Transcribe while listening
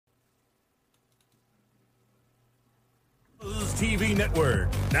TV network.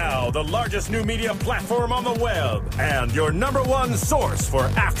 Now the largest new media platform on the web. And your number one source for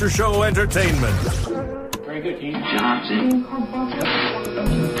after-show entertainment. Very good, team. Johnson.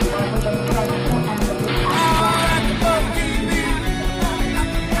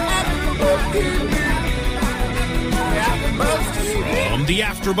 From the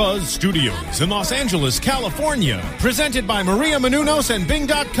AfterBuzz Studios in Los Angeles, California, presented by Maria Menounos and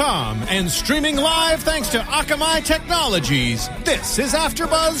Bing.com, and streaming live thanks to Akamai Technologies, this is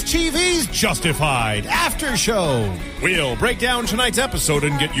AfterBuzz TV's Justified After Show. We'll break down tonight's episode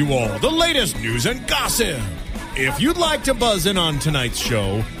and get you all the latest news and gossip. If you'd like to buzz in on tonight's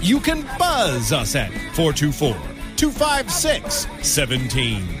show, you can buzz us at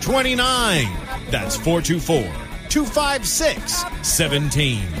 424-256-1729. That's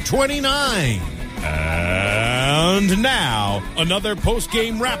 424-256-1729. And now, another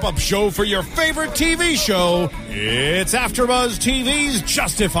post-game wrap-up show for your favorite TV show. It's AfterBuzz TV's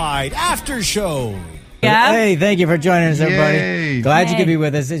Justified After Show. Yeah. Hey, thank you for joining us, everybody. Yay. Glad you could be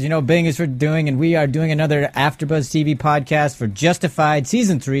with us. As you know, Bing is for doing, and we are doing another AfterBuzz TV podcast for Justified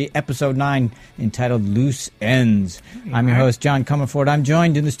Season 3, Episode 9, entitled Loose Ends. I'm your host, John Comerford. I'm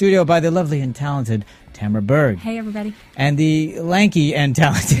joined in the studio by the lovely and talented Tamara Berg. Hey, everybody. And the lanky and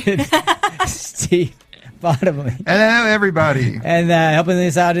talented Steve Bottomley. Hello, everybody. And helping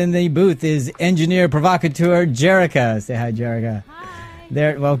us out in the booth is engineer provocateur Jerica. Say hi, Jerica.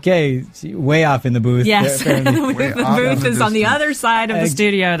 There, okay, way off in the booth. Yes, There, the booth is on the other side of the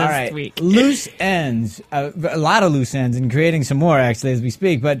studio this all right. week. Loose ends, a lot of loose ends, and creating some more actually as we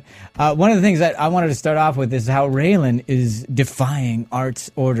speak. But one of the things that I wanted to start off with is how Raylan is defying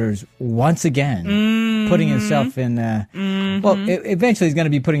Art's orders once again, putting himself in. Well, eventually he's going to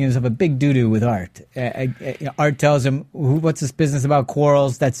be putting himself a big doo-doo with Art. Art tells him, "What's this business about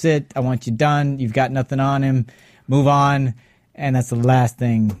quarrels? That's it. I want you done. You've got nothing on him. Move on." And that's the last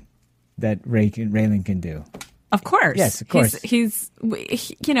thing that Raylan can do. Of course. Yes, of course. He's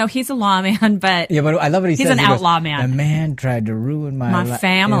he's a lawman, but yeah, but I love what he says. He's an He goes, outlaw man. The man tried to ruin my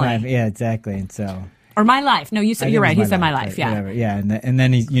family. Yeah, exactly. And so, or my life. No, you said you're right. He said my life. Yeah. Whatever. Yeah, and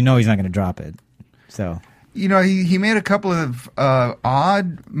then he's not going to drop it. So. You know, he made a couple of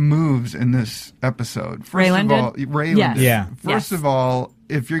odd moves in this episode. First Raylan of all, did? Raylan Yes. did. Yeah. First of all,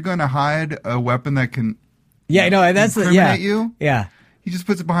 if you're going to hide a weapon that can That's incriminate you, Yeah. he just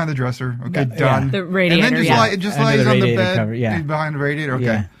puts it behind the dresser. Okay, Yeah. done. The radiator, and then just Under lies the on the radiator bed cover, yeah. behind the radiator. Okay.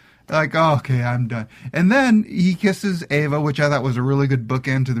 Yeah. Like, oh, okay, I'm done. And then he kisses Ava, which I thought was a really good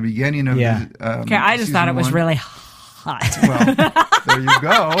bookend to the beginning of Yeah. his, Okay, I just thought it was one. really hot. Well, there you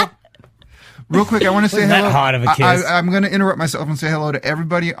go. Real quick, I want to say Wasn't that hello. hot of a kiss? I'm going to interrupt myself and say hello to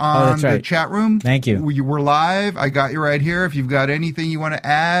everybody on that's right. the chat room. Thank you. We're live. I got you right here. If you've got anything you want to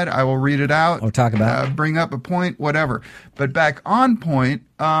add, I will read it out. Or talk about it. Bring up a point, whatever. But back on point.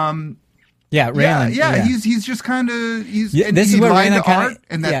 Raylan. Yeah. He's just kind of this he is where lied Raylan to kinda- Art,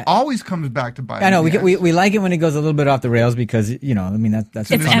 and that yeah. always comes back to bite. I know him. we like it when it goes a little bit off the rails because that's It's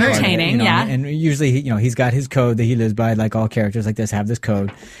the fun part of it, entertaining, yeah. And usually he's got his code that he lives by, like all characters like this have this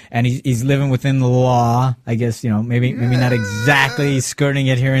code, and he's living within the law. I guess maybe not exactly skirting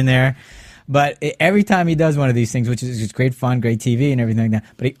it here and there, but every time he does one of these things, which is just great fun, great TV and everything like that,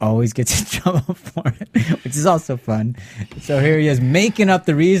 but he always gets in trouble for it, which is also fun. So here he is making up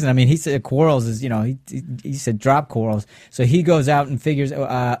the reason. I mean, he said quarrels is he said drop quarrels, so he goes out and figures.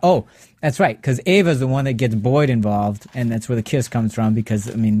 That's right, because Ava's the one that gets Boyd involved, and that's where the kiss comes from.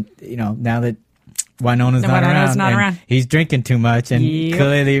 Because now that Winona's not around, and he's drinking too much, and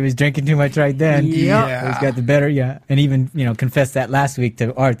clearly he was drinking too much right then. Yeah. He's got the better, and even confessed that last week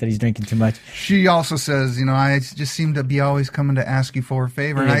to Art that he's drinking too much. She also says, I just seem to be always coming to ask you for a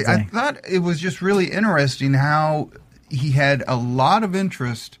favor. Yeah, And exactly. I thought it was just really interesting how he had a lot of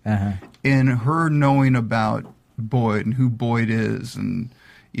interest in her knowing about Boyd and who Boyd is, and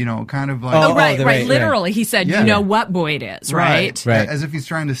kind of like Right. Literally, he said, Yeah. "You know what Boyd is, right?" Right. As if he's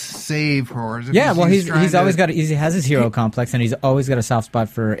trying to save her. As if He's always got he has his hero complex, and he's always got a soft spot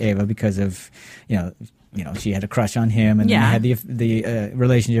for Ava because of she had a crush on him, and then they had the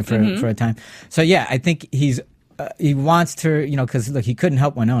relationship for a time. So I think he wants to because look, he couldn't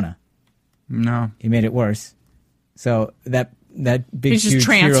help Winona. No, he made it worse. So that big he's just huge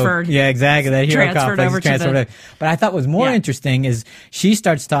transferred. hero, exactly, that hero Transferred complex over is to transferred the- over. But I thought what was more interesting is she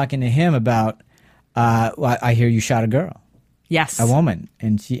starts talking to him about I hear you shot a girl. Yes. A woman.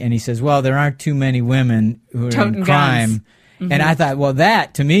 And he says, well, there aren't too many women who are Toting in crime. guns. Mm-hmm. And I thought, well,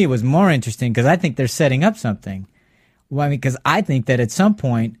 that to me was more interesting because I think they're setting up something. Well, because I think that at some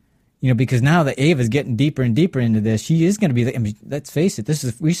point, because now that Ava's getting deeper and deeper into this, she is going to be, let's face it,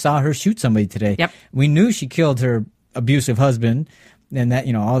 we saw her shoot somebody today. Yep. We knew she killed her abusive husband. And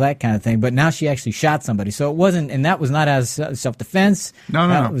that, all that kind of thing. But now she actually shot somebody. So it wasn't, and that was not as self-defense.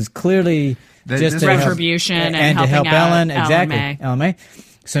 No. It was clearly just to retribution and to help helping out Ellen. Exactly. Ellen May.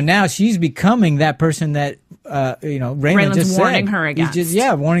 So now she's becoming that person that, Raymond Raylan's just said. warning her against.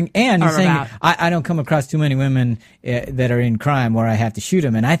 Warning. And he's Or saying, about. I don't come across too many women that are in crime where I have to shoot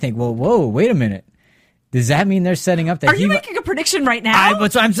them. And I think, well, whoa, wait a minute. Does that mean they're setting up that Are you making a prediction right now?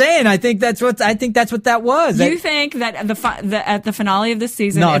 That's what I'm saying. I think that's what that was. You think that at the finale of this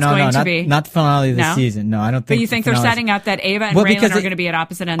season it's going to be not the finale of the season. No, I don't think. But you think they're setting up that Ava and Raylan are going to be at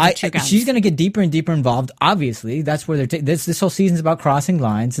opposite ends of two guns? She's going to get deeper and deeper involved. Obviously, that's where they're this whole season's about crossing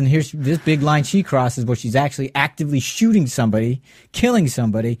lines. And here's this big line she crosses where she's actually actively shooting somebody, killing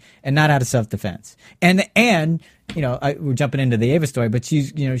somebody, and not out of self-defense. And we're jumping into the Ava story, but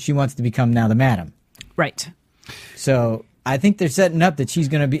she wants to become now the madam. Right. So I think they're setting up that she's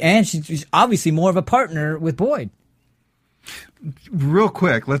going to be, and she's obviously more of a partner with Boyd. Real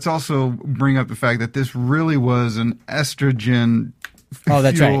quick, let's also bring up the fact that this really was an estrogen. Oh,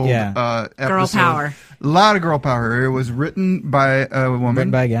 that's right. Yeah. Girl episode. power. A lot of girl power. It was written by a woman.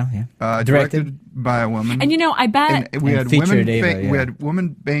 Written by a gal, yeah. Directed by a woman. And I bet And we And had featured Ava, we had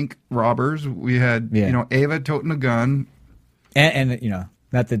women bank robbers. We had Ava toting a gun. And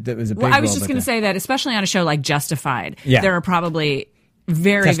not that that was a big I was role, just but going to say that, especially on a show like Justified, Yeah. there are probably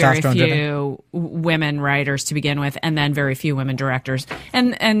very, very Testosterone few women writers to begin with, and then very few women directors.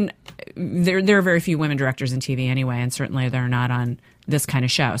 And there are very few women directors in TV anyway, and certainly they're not on this kind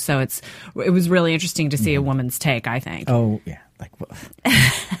of show. So it was really interesting to see a woman's take, I think. Oh, yeah. Like,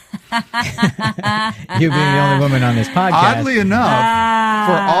 you being the only woman on this podcast. Oddly enough,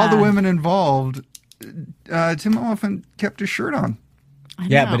 for all the women involved, Tim Oliphant kept his shirt on.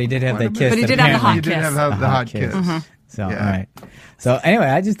 Yeah, but he did have that kiss. But he did have the hot He did have the hot kiss. So, Yeah. all right. So, anyway,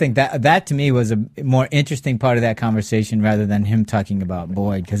 I just think that to me was a more interesting part of that conversation rather than him talking about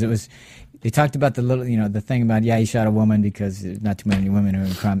Boyd, because they talked about the little, the thing about, he shot a woman because there's not too many women who are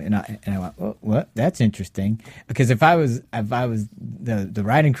in crime. And I went, well, what? That's interesting. Because if I was the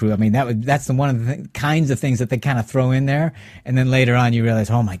writing crew, I mean, that's one of the kinds of things that they kind of throw in there. And then later on you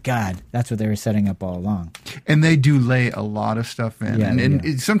realize, oh my God, that's what they were setting up all along. And they do lay a lot of stuff in. Yeah,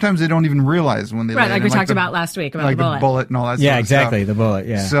 and sometimes they don't even realize when they lay Right, it like in. we talked about last week about like the bullet. And all that Yeah, sort of exactly. stuff. The bullet,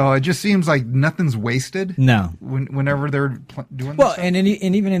 yeah. So it just seems like nothing's wasted. No. Whenever they're doing this Well, stuff. and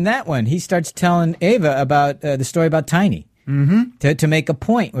even in that one, he starts telling Ava about the story about Tiny. Mm-hmm. To make a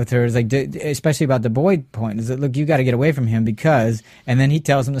point with her, is like, especially about the Boyd point, is that, look, you got to get away from him because, and then he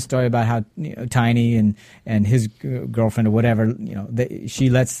tells him the story about how Tiny and his girlfriend or whatever, she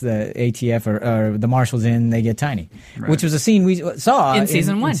lets the ATF or the marshals in, they get Tiny, which was a scene we saw in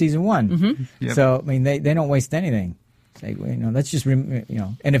season one. In season one. Mm-hmm. Yep. So I mean, they don't waste anything. Like, let's just and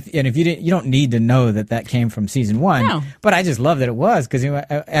if you don't need to know that came from season one. No. But I just love that it was, because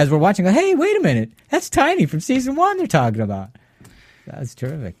as we're watching, go, hey, wait a minute, that's Tiny from season one. They're talking about. That's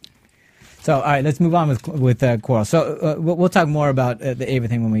terrific. So all right, let's move on with Coral. So we'll talk more about the Ava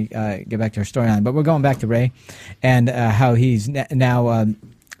thing when we get back to her storyline. But we're going back to Ray and how he's now.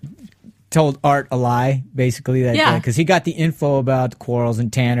 Told Art a lie, basically, that because he got the info about Quarles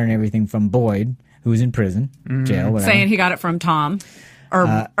and Tanner and everything from Boyd, who's in prison, jail, whatever. Saying he got it from Tom.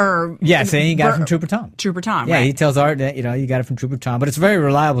 Saying he got it from Trooper Tom. Trooper Tom, Yeah, right. he tells Art that, you got it from Trooper Tom. But it's a very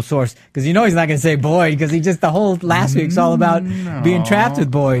reliable source, because he's not going to say Boyd, because the whole last week's all about being trapped with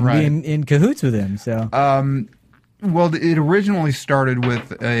Boyd, Right. being in cahoots with him. So Well, it originally started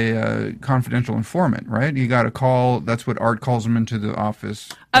with a confidential informant, right? You got a call. That's what Art calls him into the office.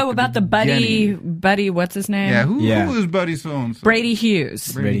 About the Buddy, what's his name? Yeah, who is Buddy so-and-so? Brady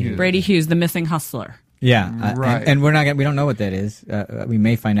Hughes. Brady Hughes, the missing hustler. yeah, Right. and we don't know what that is. We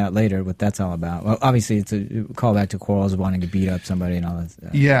may find out later what that's all about. Well, obviously, it's a callback to Quarles wanting to beat up somebody and all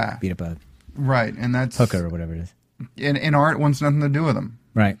that. Yeah. Beat up a Right, and that's hooker or whatever it is. And Art wants nothing to do with him.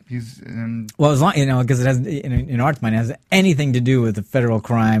 Right. Well, as long because it has in Art's mind, it has anything to do with a federal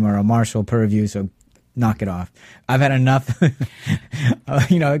crime or a marshal purview. So knock it off. I've had enough.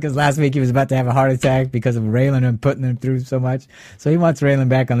 Because last week he was about to have a heart attack because of Raylan and putting him through so much. So he wants Raylan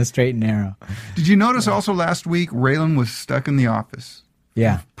back on the straight and narrow. Did you notice also last week Raylan was stuck in the office?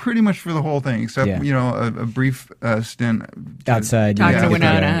 Yeah. Pretty much for the whole thing, except a brief stint outside. Talking to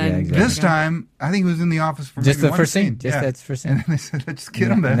Winona. Exactly. This time, I think he was in the office for just maybe the first scene. Yeah. That's the first scene. And they said, "Let's get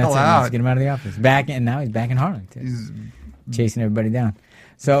him the And hell that's it. out." Let's get him out of the office. Now he's back in Harlem. He's chasing everybody down.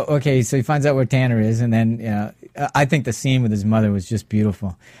 So he finds out where Tanner is, and then I think the scene with his mother was just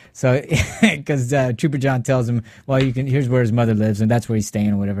beautiful. So because Trooper John tells him, well, here's where his mother lives, and that's where he's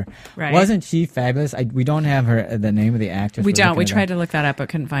staying or whatever. Right. Wasn't she fabulous? We don't have the name of the actress. We don't. We tried to look that up, but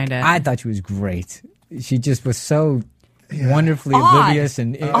couldn't find it. I thought she was great. she just was so wonderfully Odd. oblivious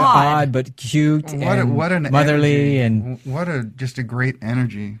and odd, but cute What and an motherly energy. and just a great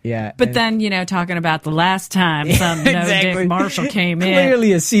energy. yeah. But and then, talking about the last time some Exactly. no-dick Marshall came in.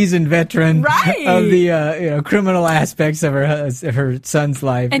 clearly a seasoned veteran Right. of the criminal aspects of her son's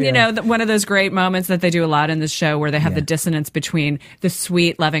life. And, yeah. one of those great moments that they do a lot in this show where they have the dissonance between the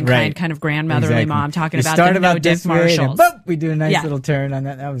sweet, loving, Right. kind, kind of grandmotherly Exactly. mom talking You about start the about no-dick this way, and Marshalls. boop, we do a nice Yeah. little turn on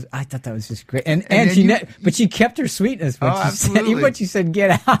that. I thought that was just great, and then she you- but she kept her sweetness when Oh, she said, absolutely. even when she said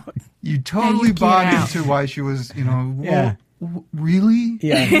get out. You totally get bought out. into why she was, Yeah. really?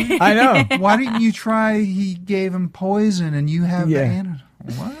 Yeah, I know. Why didn't you try? He gave him poison, and you have Yeah. the antidote.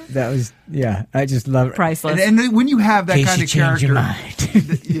 What? That was I just love it. Priceless. And then when you have that In case kind you of change your character,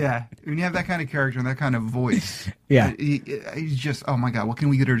 mind. yeah, when you have that kind of character and that kind of voice, Yeah. he's just, oh my god, what can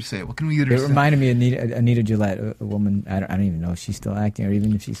we get her to say? What can we get her It to say? reminded me of Anita Gillette, a woman. I don't even know if she's still acting or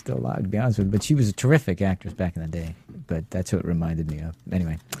even if she's still alive, to be honest with you. But she was a terrific actress back in the day. But that's who it reminded me of.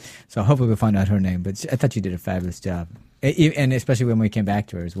 Anyway, so hopefully we'll find out her name. But I thought she did a fabulous job, and especially when we came back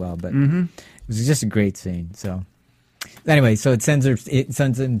to her as well. But it was just a great scene. So anyway, so it sends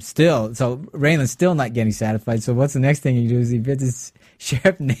him still. So Raylan's still not getting satisfied. So what's the next thing he does? He visits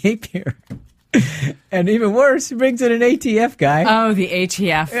Sheriff Napier. And even worse, he brings in an ATF guy. Oh, the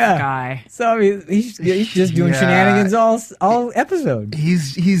ATF guy. So he's just doing Yeah. shenanigans all episode.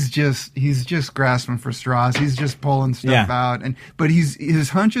 He's just grasping for straws. He's just pulling stuff out, but his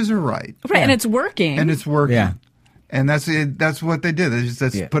hunches are right, Right, Yeah. and it's working. and it's working. Yeah. And that's it. That's what they did. They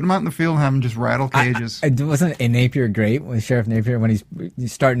just put him out in the field and have him just rattle cages. Wasn't Napier great with Sheriff Napier when he's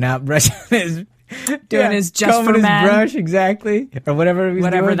starting out brushing his Doing his Just combing for his Men. brush exactly or whatever he's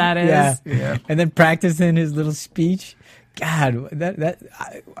Whatever doing. that is. Yeah. And then practicing his little speech. God,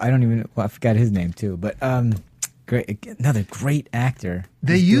 I don't even I forgot his name too, but great, another great actor.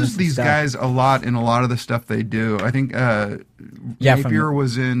 They He's doing use some these stuff. guys a lot in a lot of the stuff they do. I think Yeah, Napier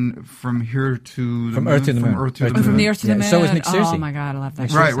was in From Here to the From Moon. Earth to the Moon. From Earth to Earth the to Moon. From the Earth to the Yeah, Moon. so was Nick Searcy. Oh my God, I love that.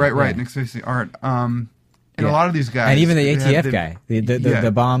 Nick show. Yeah. Right. Nick Searcy art. And a lot of these guys, And even the they ATF had guy,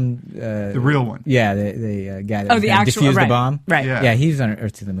 the bomb, the real one. Yeah, the guy that Oh, was the gonna actual defuse right, the bomb. right. Yeah, he was on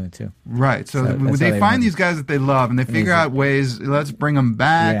Earth to the Moon too. Right. So, So that's they how they find run. these guys that they love, and they figure out ways. Let's bring them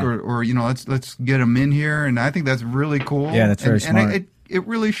back, Yeah. or let's get them in here. And I think that's really cool. Yeah, that's very and smart. it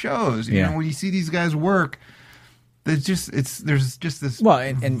really shows. You Yeah. know, when you see these guys work, there's just this Well,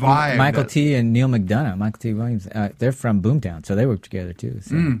 and vibe. Michael that- T. and Neil McDonough, Michael T. Williams, they're from Boomtown, so they work together too.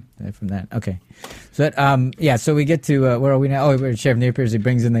 So Mm. they're from that. Okay, so that, so we get to where are we now? Oh, we're at Sheriff Napier's. He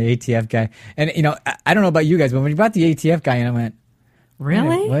brings in the ATF guy, and I don't know about you guys, but when you brought the ATF guy in, I went,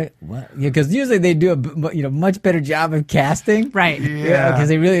 Really? What? Yeah, because usually they do a much better job of casting, Right. Yeah. Because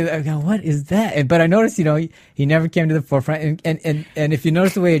they really go, what is that? But I noticed, he never came to the forefront, and if you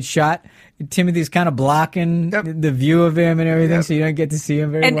notice the way it's shot, Timothy's kind of blocking Yep. the view of him and everything, Yep. so you don't get to see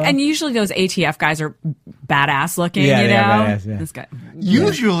him very well. And usually those ATF guys are badass looking, Yeah, you they know? are badass, yeah. This guy.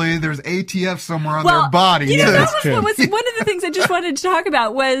 Usually, there's ATF somewhere on their body. You know, That's that true. was one of the things I just wanted to talk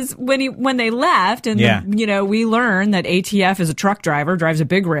about was when they left, and Yeah. we learned that ATF is a truck driver, drives a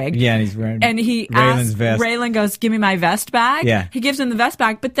big rig. Yeah, and he's wearing And he Raylan's asks, vest. Raylan goes, "Give me my vest back." Yeah. He gives him the vest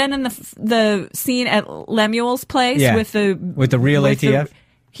back, but then in the scene at Lemuel's place Yeah. with the real ATF?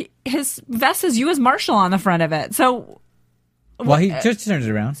 his vest says U.S. Marshal on the front of it. So Well, he just turns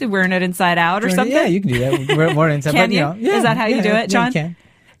it around. is he wearing it inside out or something? Yeah, you can do that. Wear more inside. Can but, you? Yeah, Is that how you do it, John? You can.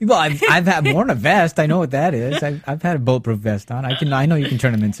 Well, I've had worn a vest. I know what that is. I've had a bulletproof vest on. I know you can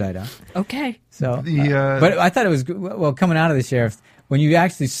turn them inside out. Okay. So, The, but I thought it was well coming out of the sheriff when you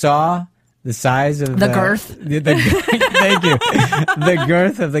actually saw the size of The girth. Thank you. The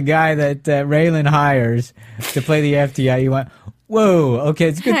girth of the guy that Raylan hires to play the FTI. You went, whoa, okay,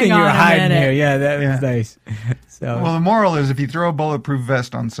 it's a good Hang thing you were on a hiding minute. here. Yeah, that Yeah. was nice. So, Well, the moral is if you throw a bulletproof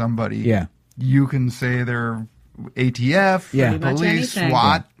vest on somebody, yeah. you can say they're ATF, Yeah. Pretty much police, anything.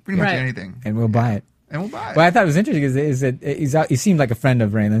 SWAT, pretty much Right. anything. And we'll buy it. And we'll buy it. What I thought was interesting is that he seemed like a friend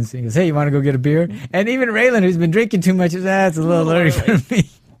of Raylan's. He goes, "Hey, you want to go get a beer?" And even Raylan, who's been drinking too much, is it's a little early for me.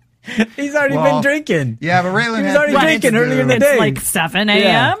 He's already Well, been drinking. Yeah, but Raylan He was had already things drinking to earlier in do. the day. It's like 7 a.m.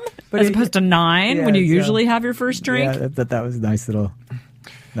 Yeah. But as he- opposed to 9 Yeah, when you so- usually have your first drink. Yeah, I thought that was a nice little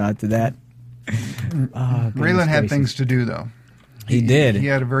nod to that. Oh, goodness Raylan had gracious. things to do, though. He did. He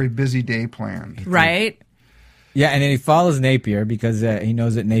had a very busy day planned. Right? Yeah, and then he follows Napier because he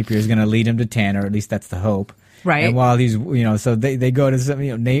knows that Napier is going to lead him to Tanner. At least that's the hope. Right. And while he's, so they go to some,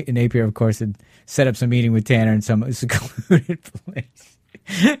 Napier, of course, had set up some meeting with Tanner in some secluded place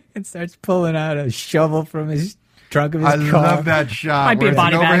and starts pulling out a shovel from his trunk of his I car. love that shot. Might be where a it's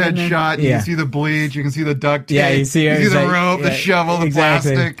body an bag in overhead there. shot. You Yeah. can see the bleach. You can see the duct tape. Yeah, you see her, the it's like- rope, the yeah, shovel,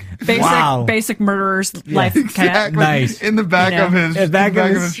 exactly. the plastic. Basic murderer's life kit. Exactly. Nice. In the back You know, of his, In the back of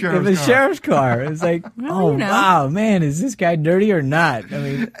his sheriff's car. sheriff's car. It's like, oh, you know. wow, man, is this guy dirty or not? I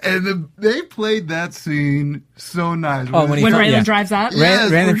mean, They played that scene so nice. Oh, when he When Yeah. Raylan drives up?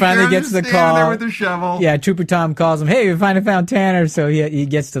 Yes, Raylan where finally Sheriff gets is the standing call. there with the shovel. yeah, Trooper Tom calls him, hey, we finally found Tanner. So he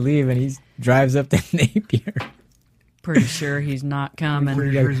gets to leave and he drives up to Napier. Pretty sure he's not coming.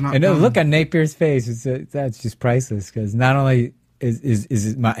 Pretty sure he's not And the coming. look on Napier's face, that's just priceless because not only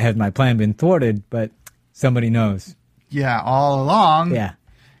has my plan been thwarted, but somebody knows. Yeah, all along. Yeah.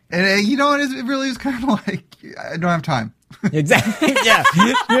 And you know what? It really is kind of like, I don't have time. Exactly. Yeah.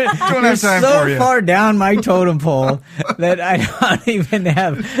 You're have time so for you. far down my totem pole that I don't even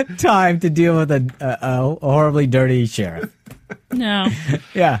have time to deal with a horribly dirty sheriff. No,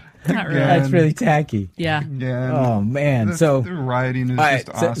 Yeah. not really. That's really tacky. Yeah. Yeah. Oh man. So the writing is all right,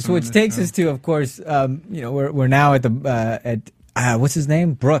 just awesome. so which in takes this us to, of course, we're now at the what's his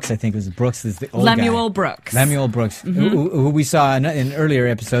name? Brooks, I think it was Brooks. Is the old Lemuel guy. Brooks. Lemuel Brooks, who we saw in earlier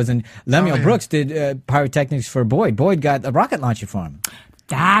episodes, and Lemuel yeah. Brooks did pyrotechnics for Boyd. Boyd got a rocket launcher for him.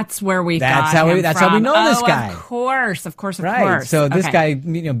 That's where we That's got how we- him that's how we from. know this guy. Of course. Of course. Right. So this Okay.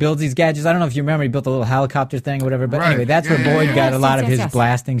 guy, builds these gadgets. I don't know if you remember, he built a little helicopter thing or whatever. But Right. anyway, that's Yeah, where yeah, Boyd yeah. got a lot of his Yes.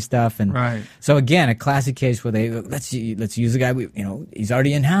 blasting stuff. And Right. so again, a classic case where they let's use the guy. He's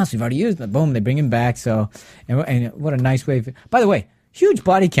already in house. We've already used him. Boom, they bring him back. So and what a nice way. By the way, huge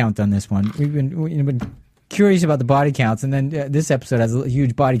body count on this one. We've been curious about the body counts, and then this episode has a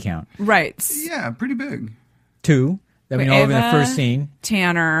huge body count. Right. Yeah, pretty big. 2 that we know of in the Ava, first scene.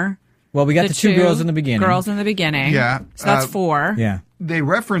 Tanner. Well, we got the two girls in the beginning. Girls in the beginning. Yeah. So that's 4. Yeah. They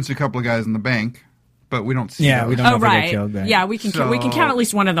reference a couple of guys in the bank, but we don't see Yeah, those. we don't know Oh if they get right, killed. Right? yeah. We can So- count at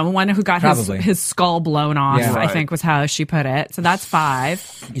least one of them. One who got Probably. his skull blown off. Yeah. I Right. think was how she put it. So that's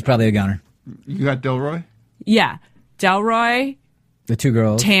 5. He's probably a gunner. You got Delroy? Yeah, Delroy, The 2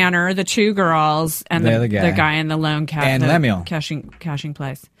 girls. Tanner, the 2 girls, and The the other guy. guy in the lone cat And the Lemuel. cashing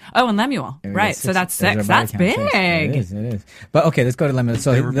place. Oh, and Lemuel. Right. So that's 6. There's our That's body count, 6. big. It is. But okay, let's go to Lemuel.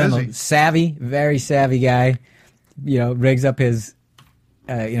 So They were Lemuel, busy. savvy, very savvy guy. Rigs up his,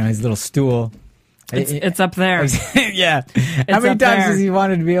 his little stool. It's up there. Yeah. How many up times there. has he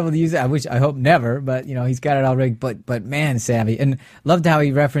wanted to be able to use it? I hope never, but he's got it all rigged. But man, savvy. And loved how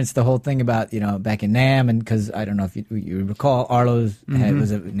he referenced the whole thing about, back in NAM, and because I don't know if you recall, Arlo's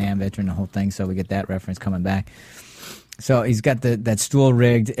was a NAM veteran, the whole thing, so we get that reference coming back. So he's got that stool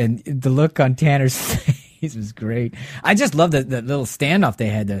rigged, and the look on Tanner's face was great. I just love the little standoff they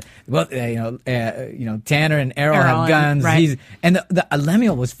had. Tanner and Errol have and- guns. right. The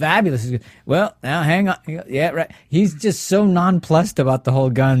Lemuel was fabulous. He goes, well, now hang on. Yeah, right. He's just so nonplussed about the whole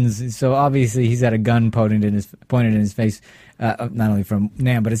guns. So obviously he's had a gun pointed in his face, not only from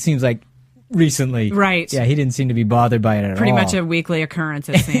NAM, but it seems like recently. Right. Yeah, he didn't seem to be bothered by it at Pretty all. much a weekly occurrence,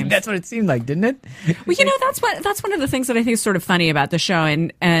 it seems. That's what it seemed like, didn't it? Well, that's one of the things that I think is sort of funny about the show,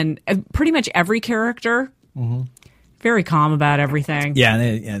 and pretty much every character, very calm about everything. Yeah,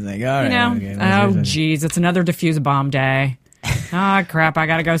 it's like, all right. okay, Oh, geez, it's another defuse bomb day. Ah, crap! I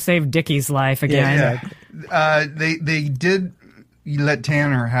gotta go save Dickie's life again. Yeah. They did let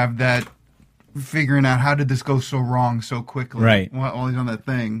Tanner have that figuring out how did this go so wrong so quickly. Right. While he's on that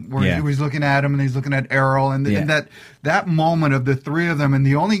thing where Yeah. he was looking at him and he's looking at Errol and that moment of the 3 of them and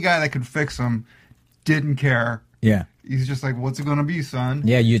the only guy that could fix them didn't care. Yeah. He's just like, what's it going to be, son?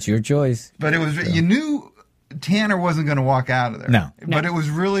 Yeah, it's your choice. But it was you knew Tanner wasn't going to walk out of there. No. But it was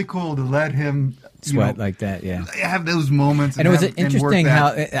really cool to let him Sweat like that, yeah. have those moments. And it was have- and work interesting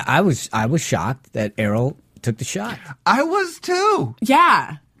that. how I was shocked that Errol took the shot. I was too.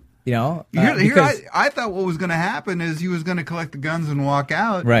 Yeah. Because I thought what was going to happen is he was going to collect the guns and walk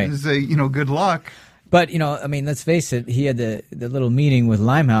out, Right. And say, good luck. But let's face it. He had the little meeting with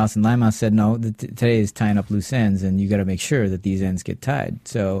Limehouse, and Limehouse said, "No, today is tying up loose ends, and you got to make sure that these ends get tied."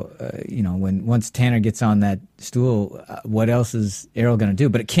 So, once Tanner gets on that stool, what else is Errol going to do?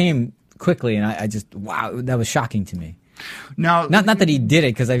 But it came quickly, and I just wow, that was shocking to me. Now, Not that he did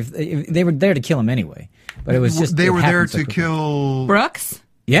it because they were there to kill him anyway, but it was just they it were there happened so to quickly. kill. Brooks.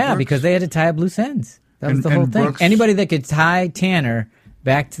 Yeah, Brooks. because they had to tie up loose ends. That was And- the whole and thing. Brooks- Anybody that could tie Tanner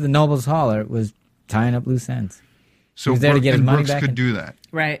back to the Nobles Holler was tying up loose ends. So was there to get his and money Brooks back could and- do that.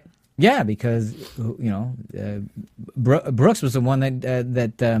 Right. Yeah, because Brooks was the one that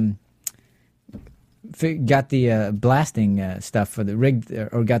got the blasting stuff for the rigged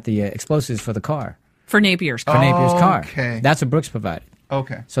or got the explosives for the car For Napier's. for Napier's car. Okay. That's what Brooks provided.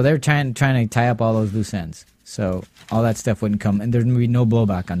 Okay. So they were trying to tie up all those loose ends. So all that stuff wouldn't come, and there'd be no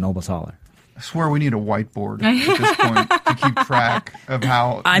blowback on Nobles Holler. I swear we need a whiteboard at this point to keep track of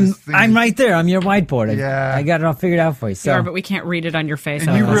how I'm right there. I'm your whiteboard. Yeah. I got it all figured out for you. So. Sure, but we can't read it on your face.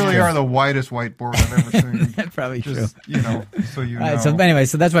 And you really are the whitest whiteboard I've ever seen. That's probably Just, true. So you know. All right, so anyway,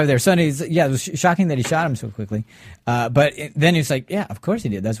 so that's why they're there. So it was shocking that he shot him so quickly. But then it's like, yeah, of course he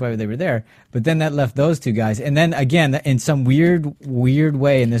did. That's why they were there. But then that left those two guys. And then again, in some weird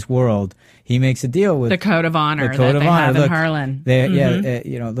way in this world, he makes a deal with the code of honor the code that of they honor. have Look, in Harlan.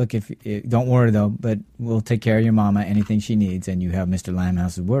 Yeah, look, if don't worry though, but we'll take care of your mama, anything she needs, and you have Mr.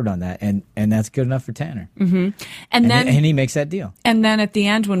 Limehouse's word on that, and that's good enough for Tanner. Mm-hmm. And he makes that deal. And then at the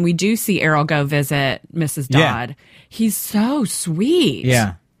end, when we do see Errol go visit Mrs. Dodd, he's so sweet.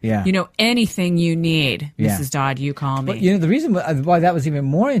 Yeah. Yeah. Anything you need, Yeah. Mrs. Dodd, you call me. But the reason why that was even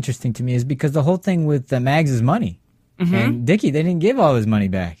more interesting to me is because the whole thing with Mags's money and Dickie, they didn't give all his money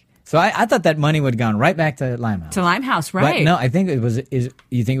back. So I thought that money would have gone right back to Limehouse. To Limehouse, right? But no, I think it was.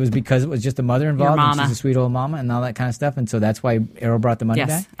 You think it was because it was just the mother involved, Your and mama. she's a sweet old mama, and all that kind of stuff, and so that's why Errol brought the money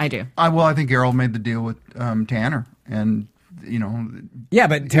Yes, back. I do. I think Errol made the deal with Tanner, and Yeah,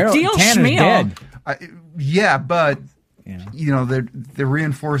 but Tanner's Deal schmeal. dead. but Yeah. they're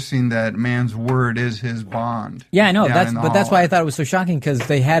reinforcing that man's word is his bond. Yeah, I know. down in the That's why I hall. thought it was so shocking because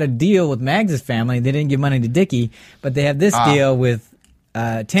they had a deal with Mags's family. They didn't give money to Dickie, but they have this deal with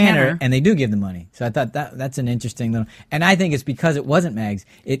Tanner, and they do give the money. So I thought that's an interesting little. And I think it's because it wasn't Mags.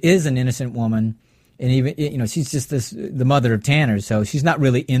 It is an innocent woman, and even she's just the mother of Tanner, so she's not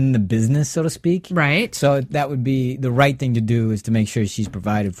really in the business, so to speak. Right. So that would be the right thing to do is to make sure she's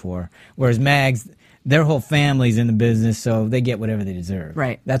provided for. Whereas Mags, their whole family's in the business, so they get whatever they deserve.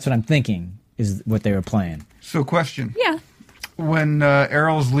 Right. That's what I'm thinking is what they were playing. So, question: Yeah. when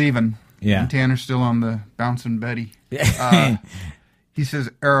Errol's leaving, Yeah. and Tanner's still on the bouncing Betty, he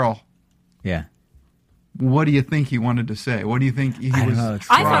says, "Errol, Yeah. what do you think he wanted to say? What do you think he was know.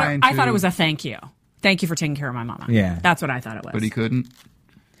 trying to?" I thought it was a thank you. Thank you for taking care of my mama. Yeah. That's what I thought it was. but he couldn't.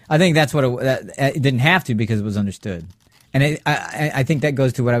 I think that's what it didn't have to because it was understood. And I think that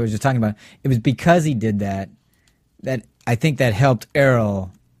goes to what I was just talking about. It was because he did that I think that helped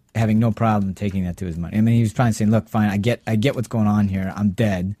Errol having no problem taking that to his money. I mean, he was trying to say, look, fine, I get what's going on here. I'm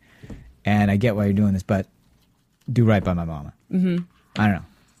dead, and I get why you're doing this, but do right by my mama. Mm-hmm. I don't know.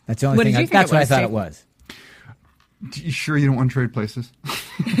 That's the only What thing. did you think That's it what I was, thought Steve? it was. You sure you don't want to trade places?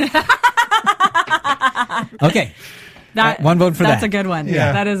 Okay. One vote for That's that. a good one.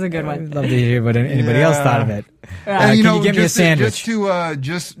 Yeah. That is a good one. I'd love to hear what anybody else thought of it. And, Can you give me a sandwich?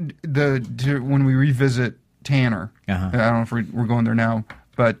 Just when we revisit Tanner, Uh-huh. I don't know if we're going there now,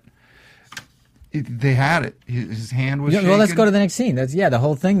 but they had it. His hand was Yeah, shaking. well, let's go to the next scene. That's the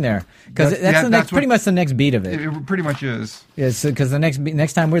whole thing there because that's pretty much the next beat of it. It pretty much is. Yes, because the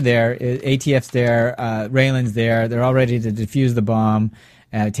next time we're there, ATF's there, Raylan's there. They're all ready to defuse the bomb.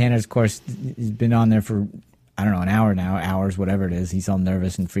 Tanner's, of course, has been on there for I don't know, an hour now, hours, whatever it is. He's all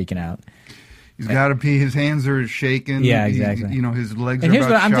nervous and freaking out. He's got to pee. His hands are shaking. Yeah, exactly. His legs And are here's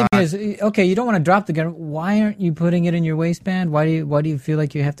what about I'm shot. thinking is, okay, you don't want to drop the gun. Why aren't you putting it in your waistband? Why do you feel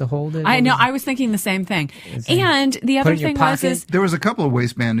like you have to hold it? I know. I was thinking the same thing. And the other Put it in your thing was pocket? is There was a couple of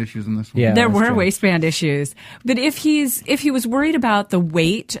waistband issues in this one. Yeah. there that's were true. waistband issues. But if he was worried about the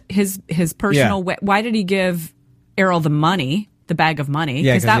weight, his personal Yeah. weight, why did he give Errol the money, the bag of money?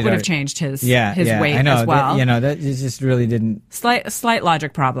 Yeah, Because 'cause that he'd would have already- changed his Yeah, weight I know. as well. That just really didn't. Slight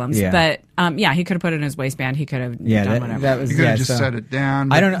logic problems. Yeah. But he could have put it in his waistband. He could have Yeah, done whatever. that was. He could have yeah, just so- set it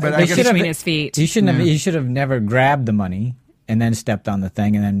down. I don't know. But They I guess should have. between his feet. He shouldn't have. He should have never grabbed the money and then stepped on the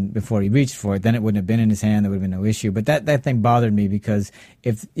thing, and then before he reached for it, then it wouldn't have been in his hand. There would have been no issue. But that thing bothered me because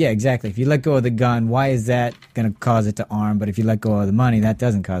exactly. If you let go of the gun, why is that going to cause it to arm? But if you let go of the money, that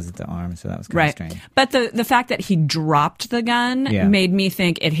doesn't cause it to arm. So that was kind of Right. strange. But the fact that he dropped the gun Yeah. made me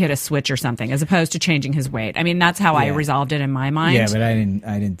think it hit a switch or something, as opposed to changing his weight. I mean, that's how I Yeah. resolved it in my mind. Yeah, but I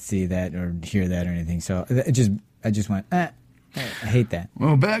didn't see that or hear that or anything. So I just went. I hate that.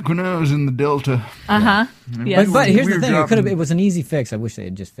 Well, back when I was in the Delta. Yes. But here's We the were thing: dropping- it was an easy fix. I wish they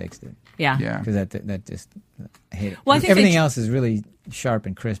had just fixed it. Yeah. Yeah. Because that just I hate it. Well, I think everything they- else is really sharp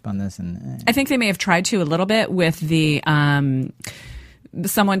and crisp on this, and I think they may have tried to a little bit with the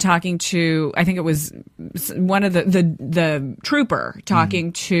someone talking to, I think it was one of the trooper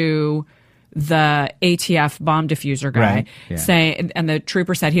talking to the ATF bomb diffuser guy, Right, yeah. saying, and the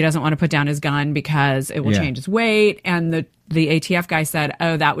trooper said he doesn't want to put down his gun because it will Yeah. change his weight, and the ATF guy said,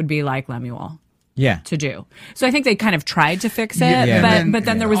 "Oh, that would be like Lemuel." Yeah. to do. So I think they kind of tried to fix it, Yeah, but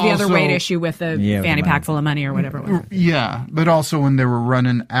then there was the other also- weight issue with the Yeah, fanny with the pack full of money or whatever it was. Yeah, but also when they were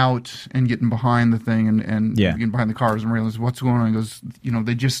running out and getting behind the thing and Yeah. getting behind the cars and realize what's going on, he goes,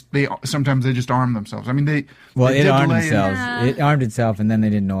 they sometimes they just arm themselves. I mean, it armed delay- themselves. It armed itself, and then they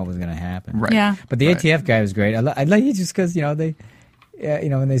didn't know what was going to happen. Right. Yeah. But the Right. ATF guy was great. I like it just because they,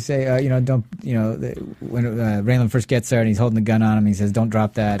 when they say don't when Raylan first gets there and he's holding the gun on him, he says don't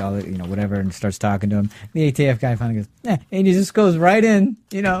drop that, all whatever, and starts talking to him. The ATF guy finally goes, and he just goes right in.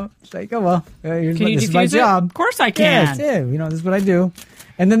 It's like, oh well, Can you this is my defuse it? job. Of course I can. Yes, yeah, this is what I do.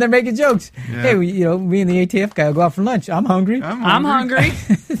 And then they're making jokes. Yeah. Hey, me and the ATF guy will go out for lunch. I'm hungry. I'm hungry.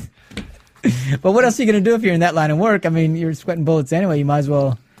 But what else are you going to do if you're in that line of work? I mean, you're sweating bullets anyway. You might as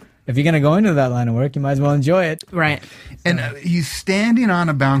well, if you're going to go into that line of work, you might as well enjoy it. Right. And he's standing on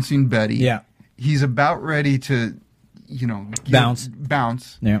a bouncing Betty. Yeah. He's about ready to,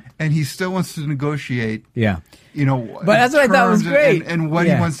 bounce. Yeah. And he still wants to negotiate. Yeah. But that's what I thought was great. and what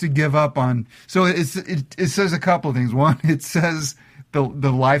Yeah. he wants to give up on. So it says a couple of things. One, it says the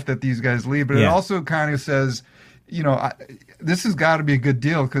life that these guys lead, but it Yeah. also kind of says, this has got to be a good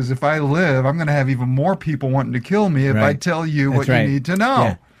deal because if I live, I'm going to have even more people wanting to kill me if I Right. tell you what That's right. you need to know.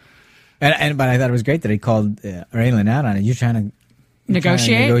 Yeah. But I thought it was great that he called Raylan out on it. You're trying to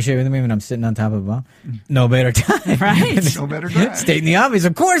Negotiate? negotiate with me when I'm sitting on top of a bomb. No better time. Right. No better guy. Stating the obvious.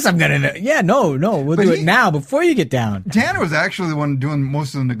 Of course I'm going to. Yeah, no. We'll But do it now before you get down. Tanner was actually the one doing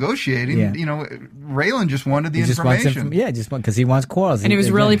most of the negotiating. Yeah. Raylan just wanted the He just wants information. because he wants quarrels. And he was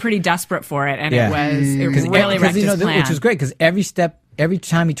really pretty desperate for it, and Yeah. it really wrecked his plan. which was great because every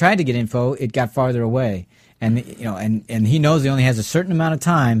time he tried to get info, it got farther away. And and he knows he only has a certain amount of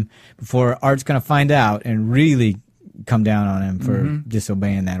time before Art's going to find out and really come down on him for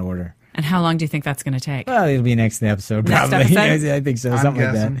disobeying that order. And how long do you think that's going to take? Well, it'll be next episode, Next probably. episode? I think so, I'm something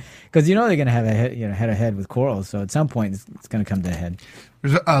like guessing. that. Because they're going to have a head with Quarles, so at some point it's going to come to a head.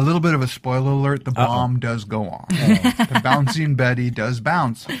 There's a little bit of a spoiler alert. The bomb does go on. The bouncing Betty does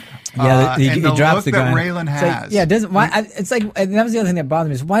bounce. He and drops look the that gun. Raylan It's like, has. yeah, doesn't why? It's like and that was the other thing that bothered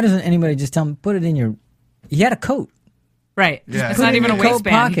me is why doesn't anybody just tell him put it in your? He had a coat. Right. Yeah. It's Put not it even a in your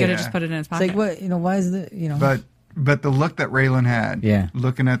waistband. coat He could have pocket. just put it in his It's pocket. like what? Why is the But the look that Raylan had, Yeah.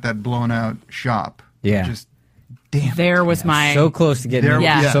 looking at that blown out shop, Yeah. just damn. There was my... so close to getting There-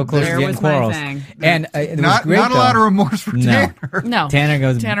 yeah, so close there to getting was my Quarles. thing. And it was Not great, a lot though. of remorse for No. Tanner. No.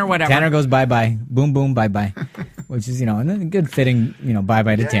 Tanner whatever. Tanner goes bye bye, boom boom bye bye, which is and then a good fitting bye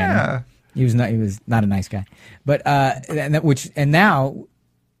bye to Yeah. Tanner. He was not a nice guy, but now,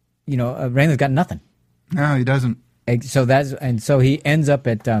 Raylan's got nothing. No, he doesn't. So he ends up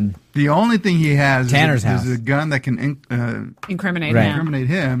at The only thing he has Tanner's house. is a gun that can Incriminate Right. him. incriminate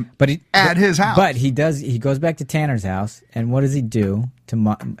him but at his house. But he goes back to Tanner's house, and what does he do?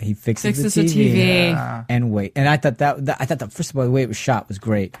 He fixes the TV, Yeah. and wait. And I thought that first of all, the way it was shot was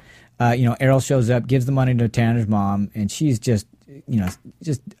great. Errol shows up, gives the money to Tanner's mom, and she's just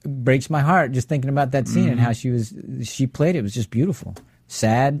just breaks my heart just thinking about that scene and how she played it. It was just beautiful.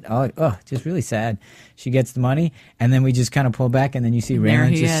 Sad, just really sad. She gets the money, and then we just kind of pull back, and then you see And there Raylan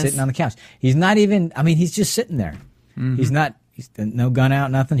he just is. sitting on the couch. He's not even. I mean, he's just sitting there. He's no gun out,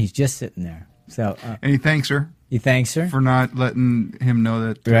 nothing. He's just sitting there. So and he thanks her he thanks her, for not letting him know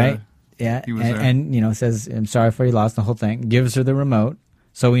that. right? Yeah, he was and there. says, "I'm sorry for you lost the whole thing." Gives her the remote,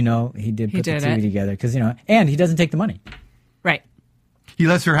 so we know he did He put did the TV it. together because and he doesn't take the money. Right. He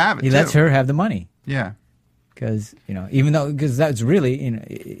lets her have it. He too. lets her have the money. Yeah. Because because that's really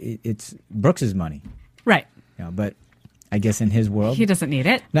it's Brooks's money, Right. but I guess in his world He doesn't need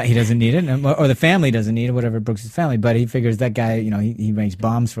it. no, he doesn't need it, or the family doesn't need it, whatever Brooks's family. But he figures that guy, he makes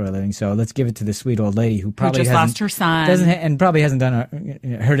bombs for a living, so let's give it to the sweet old lady who probably just hasn't, lost her son. and probably hasn't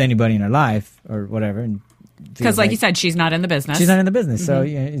hurt anybody in her life or whatever. Because, like you said, she's not in the business. she's not in the business, so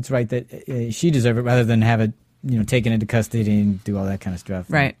it's right that she deserves it rather than have it taken into custody and do all that kind of stuff.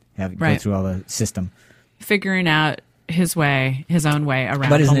 and Right. Go Right. through all the system. Figuring out his own way around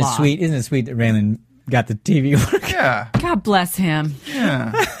But the isn't it law. sweet? Isn't it sweet that Raylan got the TV working? Yeah. God bless him.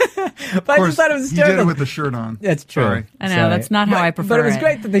 Yeah. But I Of course, just thought it was he did it hysterical. with the shirt on. That's true. Sorry. I know, Sorry. that's not how I prefer But it was it.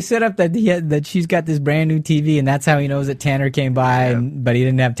 great that they set up that that she's got this brand new TV, and that's how he knows that Tanner came by, but he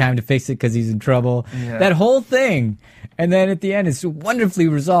didn't have time to fix it because he's in trouble. Yeah. That whole thing. And then at the end, it's wonderfully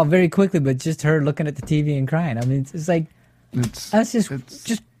resolved very quickly, but just her looking at the TV and crying. I mean, it's like, that's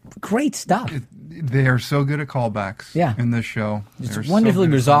just great stuff. They are so good at callbacks Yeah. in this show. It's They're so wonderfully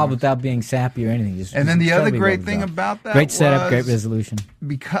good at resolved callbacks. without being sappy or anything. And then the other incredibly great well thing resolved. about that great setup, great was resolution.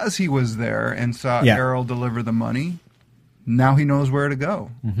 because he was there and saw Yeah. Errol deliver the money, now he knows where to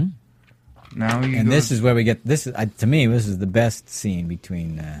go. Mm-hmm. Now he And goes, this is where we get this. To me, this is the best scene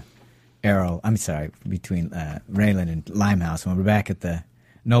between Errol. I'm sorry, between Raylan and Limehouse when we're back at the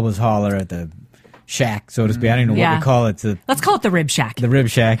Nobles Hauler at the shack, so to speak. I don't even know what we call it. Let's call it the Rib Shack. The Rib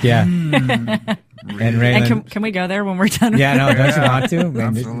Shack, yeah. And Raylan. And can we go there when we're done? Yeah, no, don't you want to? Man,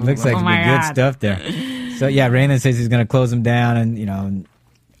 it Absolutely. looks like it'd be good stuff there. So yeah, Raylan says he's going to close him down, and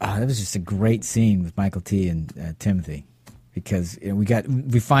that was just a great scene with Michael T. and Timothy, because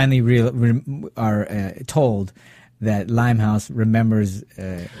we finally are told that Limehouse remembers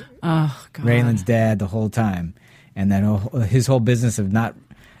Raylan's dad the whole time, and that his whole business of not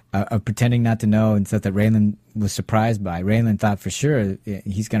pretending not to know and stuff that Raylan was surprised by. Raylan thought for sure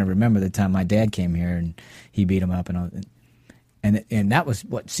he's going to remember the time my dad came here and he beat him up and all, and that was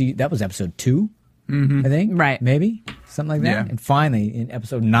that was episode 2, I think, right? Maybe something like that. Yeah. And finally, in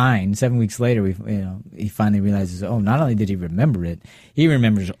episode 9, 7 weeks later, he finally realizes, not only did he remember it, he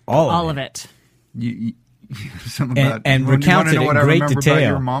remembers all of it. Something about and you recounted want to know it what in I great remember detail. about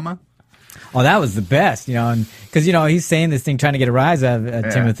your mama? Oh, that was the best, and because he's saying this thing trying to get a rise out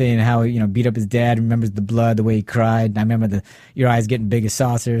of Timothy, and how he beat up his dad, remembers the blood, the way he cried. And I remember your eyes getting big as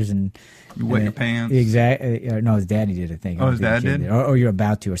saucers, and You wet your pants. Exactly. No, his daddy did, I think. Oh, his dad did? Or you're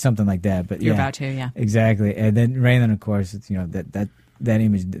about to, or something like that. But You're about to, yeah. Exactly. And then Raylan, of course, it's, that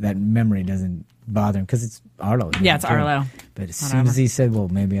image, that memory doesn't bother him because it's Arlo. Yeah, it's Arlo. But as soon as he said, well,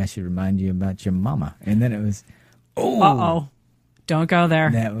 maybe I should remind you about your mama. And then it was, uh-oh. Don't go there.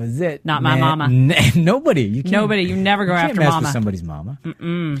 That was it. Not my mama. Nobody. You never go after mess mama. with somebody's mama.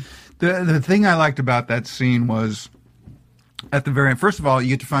 The thing I liked about that scene was at the very end. First of all, you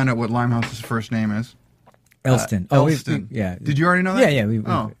get to find out what Limehouse's first name is. Elston. Elston. Yeah. Did you already know that?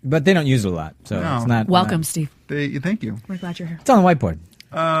 Yeah. But they don't use it a lot, so No. it's not. Welcome, Steve. Thank you. We're glad you're here. It's on the whiteboard.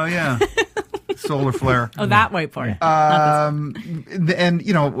 Yeah. Solar flare. Oh, that whiteboard.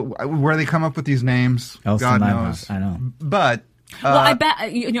 And where they come up with these names, Elston God Limehouse, knows. I know. But Well, I bet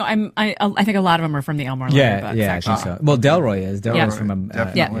I think a lot of them are from the Elmore Leonard books. I actually. think so. Well, Delroy is. Delroy's Yeah. from a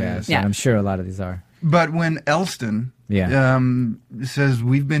Definitely yeah. is. So I'm sure a lot of these are. But when Elston says,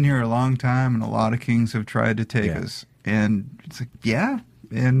 we've been here a long time and a lot of kings have tried to take us. And it's like,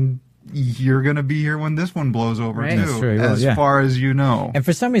 and you're going to be here when this one blows over, Right. too, That's true, he will, as far as you know. And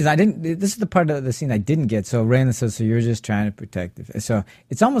for some reason, I didn't. This is the part of the scene I didn't get. So Raylan says, "So you're just trying to protect." So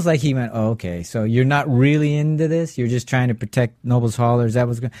it's almost like he went, "Oh, okay. So you're not really into this. You're just trying to protect Nobles Hall, or is that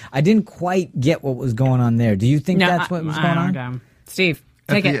what's going?" I didn't quite get what was going on there. Do you think that's what was going on? Steve,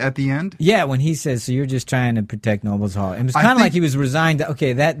 take it. At the end? Yeah, when he says, "So you're just trying to protect Nobles Hall," it was I kind of think- like he was resigned. To,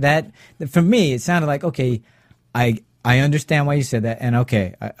 okay, that for me, it sounded like okay, I understand why you said that, and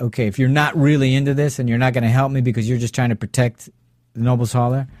okay, if you're not really into this and you're not going to help me because you're just trying to protect the Nobles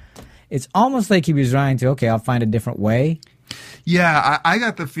Hauler, it's almost like he was trying to, okay, I'll find a different way. Yeah, I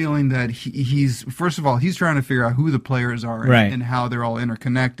got the feeling that he's first of all he's trying to figure out who the players are and how they're all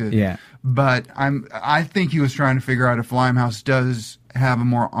interconnected. Yeah, but I think he was trying to figure out if Limehouse does have a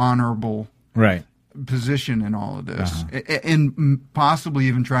more honorable position in all of this, and possibly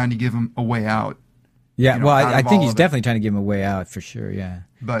even trying to give him a way out. Yeah, I think he's it. definitely trying to give him a way out for sure. Yeah,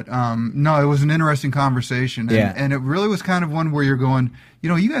 but no, it was an interesting conversation, and it really was kind of one where you're going,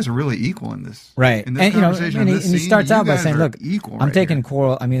 you guys are really equal in this, right? In this and conversation, and in this he scene, starts you out by guys saying, are "Look, equal I'm right taking here."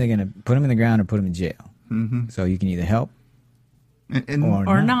 Quarrel. I'm either going to put him in the ground or put him in jail. Mm-hmm. So you can either help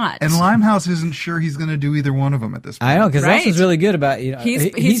or not." And Limehouse isn't sure he's going to do either one of them at this point. I know, because Right. Elston's really good about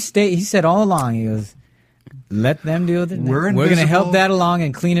he said all along, he goes, let them deal with it. We're going to help invisible. that along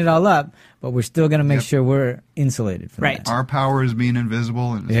and clean it all up, but we're still going to make sure we're insulated from that. Our power is being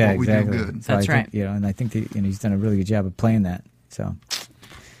invisible, and it's what exactly. we do good. So That's I think, right. and I think that, he's done a really good job of playing that. So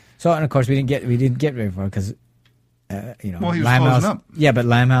and of course we didn't get very far because Well, he was Limehouse. closing up. Yeah, but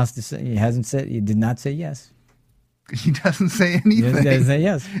Limehouse he did not say yes. He doesn't say He anything. doesn't say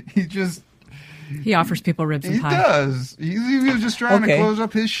yes. He just He offers people ribs and he pie. does. He was just trying Okay. to close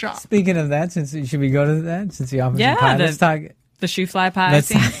up his shop. Speaking of that, should we go to that? Since he offers some pie, let's talk. The shoe fly pie Let's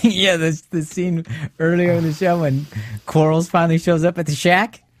scene. yeah, the scene earlier in the show when Quarles finally shows up at the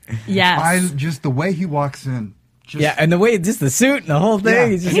shack. Yes. Just the way he walks in. Yeah, and the way just the suit and the whole thing. Yeah.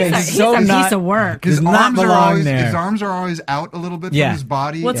 He's just He's he's a so not, piece of work. Does not belong there. His arms are always out a little bit Yeah. from his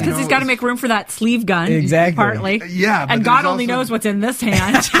body. Well, it's because he's got to make room for that sleeve gun. Exactly. Partly. Yeah, but And there's God only also- knows what's in this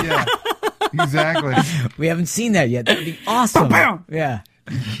hand. Yeah, exactly. We haven't seen that yet. That'd be awesome. Yeah,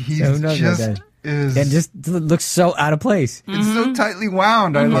 He's So who knows about just that? is. and just looks so out of place. it's so tightly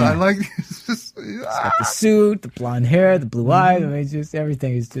wound. I like. It's just, The suit, the blonde hair, the blue eyes. I mean, just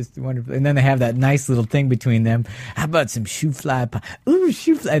everything is just wonderful. And then they have that nice little thing between them. How about some shoe fly pie? Ooh,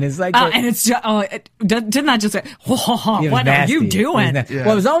 shoe fly. And it's like, And it's just, didn't that just say, it was what nasty. are you It was doing? na-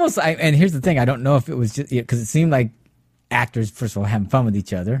 Well, it was almost like, and here's the thing, I don't know if it was just, because it seemed like actors, first of all, having fun with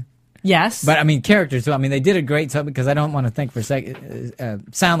each other. Yes. But I mean, characters. So I mean, they did a great job because I don't want to think for a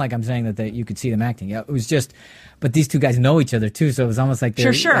second, sound like I'm saying that you could see them acting. Yeah, it was just, but these two guys know each other too, so it was almost like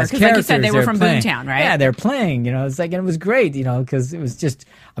sure, because like you said, they were from Boomtown, right? Yeah, they're playing. It's like, and it was great, because it was just.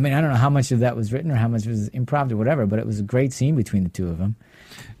 I mean, I don't know how much of that was written or how much was improv or whatever, but it was a great scene between the two of them.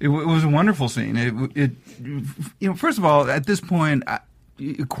 It was a wonderful scene. First of all, at this point,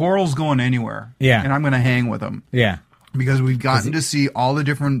 Quarrel's going anywhere. Yeah, and I'm going to hang with him. Yeah, because we've gotten to see all the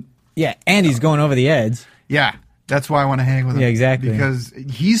different. Yeah, and he's going over the edge. Yeah, that's why I want to hang with him. Yeah, exactly. Because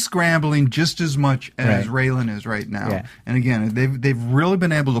he's scrambling just as much as Raylan is right now. Yeah. And again, they've really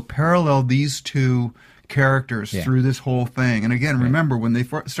been able to parallel these two characters through this whole thing. And again, remember when they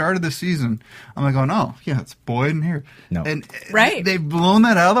started this season, I'm like going, oh yeah, it's Boyd and here. No. And they've blown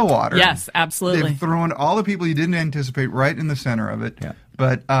that out of the water. Yes, absolutely. They've thrown all the people you didn't anticipate right in the center of it. Yeah.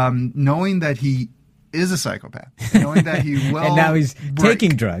 But knowing that he is a psychopath, knowing that he will and now he's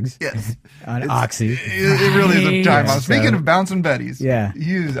taking drugs. Yes. On Oxy. It really is a time out. Speaking of bouncing Betties, yeah,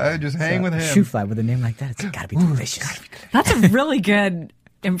 I just hang with him. Shoefly with a name like that, it's got to be delicious. That's a really good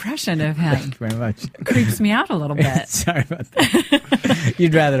impression of him. Thank you very much. Creeps me out a little bit. Sorry about that.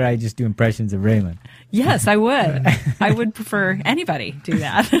 You'd rather I just do impressions of Raylan? Yes, I would. I would prefer anybody do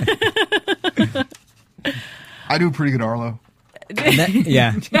that. I do a pretty good Arlo.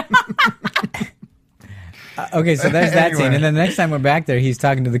 Yeah. Okay, so there's that scene, and then the next time we're back there, he's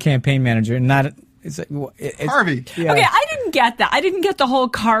talking to the campaign manager, and it's Harvey. Yeah. Okay, I didn't get that. I didn't get the whole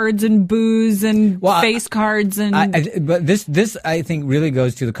cards and booze and face cards and. But this I think really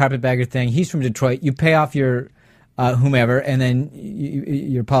goes to the carpetbagger thing. He's from Detroit. You pay off your whomever, and then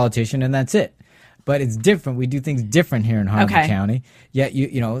your politician, and that's it. But it's different. We do things different here in Harvey County. Yet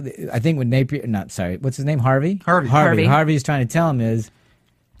I think with Napier, what's his name? Harvey. Harvey's trying to tell him is.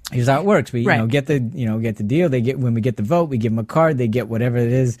 Here's how it works. We get the deal. When we get the vote, we give them a card. They get whatever it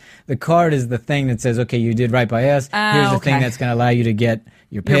is. The card is the thing that says, okay, you did right by us. Here's the thing that's going to allow you to get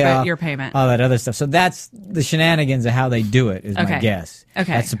your payoff, your payment, all that other stuff. So that's the shenanigans of how they do it. Is my guess.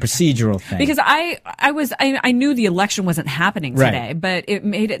 Okay, that's the procedural thing. Because I knew the election wasn't happening today, but it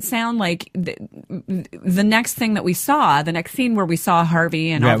made it sound like the next thing that we saw, the next scene where we saw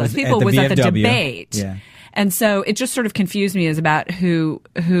Harvey and all those people was at the debate. Yeah. And so it just sort of confused me as about who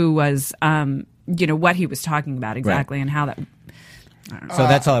was, what he was talking about exactly and how that. So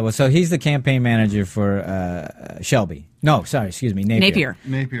that's all it was. So he's the campaign manager for Shelby. No, sorry, excuse me, Napier.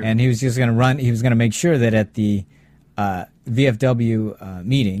 And he was just going to run. He was going to make sure that at the VFW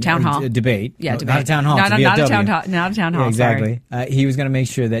meeting, town hall debate. Yeah, debate. Not a town hall. Not a town hall. Not a town hall. Yeah, exactly. He was going to make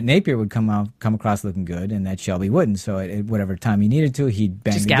sure that Napier would come across looking good, and that Shelby wouldn't. So at whatever time he needed to, he'd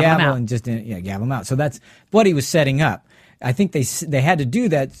bang the gavel and just gavel him out. So that's what he was setting up. I think they had to do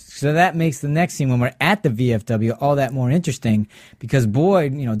that, so that makes the next scene when we're at the VFW all that more interesting because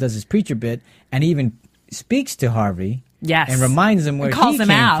Boyd, does his preacher bit and he even speaks to Harvey. Yes. And reminds him where he came from.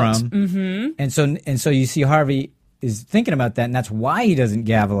 Mm-hmm. And so you see Harvey is thinking about that, and that's why he doesn't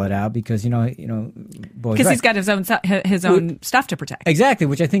gavel it out because because he's got his own stuff to protect. Exactly,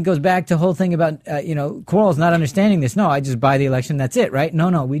 which I think goes back to the whole thing about Quarles not understanding this. No, I just buy the election. That's it, right?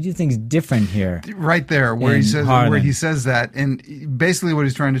 No, we do things different here. Right there, where he says that, and basically what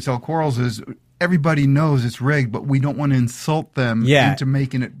he's trying to tell Quarles is. Everybody knows it's rigged, but we don't want to insult them into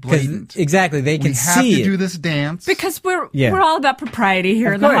making it blatant. Exactly, they can see it. We have to do this dance because we're all about propriety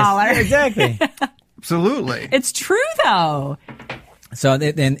here in the holler. Yeah, exactly. Absolutely. It's true, though. So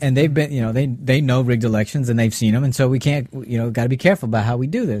they've been, they know rigged elections and they've seen them, and so we can't, got to be careful about how we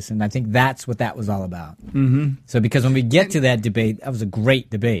do this. And I think that's what that was all about. Mm-hmm. So because when we get to that debate, that was a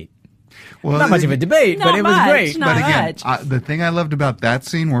great debate. Well, not much of a debate, but it was great. But again, the thing I loved about that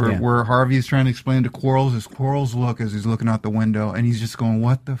scene where Harvey is trying to explain to Quarles is Quarles' look as he's looking out the window, and he's just going,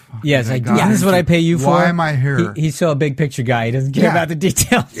 "What the fuck?" Yes, this is what I pay you for. Why am I here? He's so a big picture guy; he doesn't care about the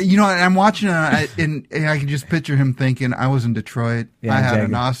details. I'm watching it, and I can just picture him thinking, "I was in Detroit. I had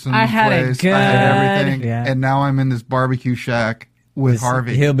an awesome place. I had everything, and now I'm in this barbecue shack." With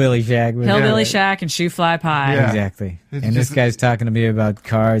Harvey. Hillbilly Shack. Shack and shoe fly pie. Yeah. Exactly. And this guy's talking to me about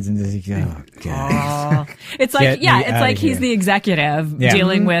cards and just, God. It's like he's the executive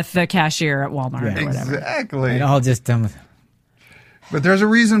dealing with the cashier at Walmart or whatever. Exactly. And all just done with. But there's a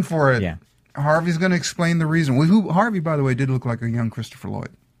reason for it. Yeah. Harvey's going to explain the reason. Harvey, by the way, did look like a young Christopher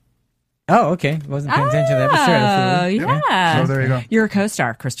Lloyd. Oh, okay. Wasn't paying attention to that, but sure. Absolutely. Yeah. So there you go. You're a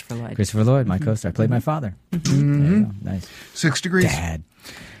co-star, Christopher Lloyd. Christopher Lloyd, my co-star. Played my father. Mm-hmm. Nice. 6 Degrees. Dad.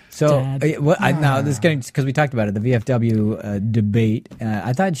 So now this getting because we talked about it, the VFW debate.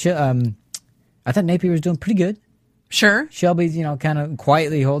 I thought Napier was doing pretty good. Sure. Shelby's, kind of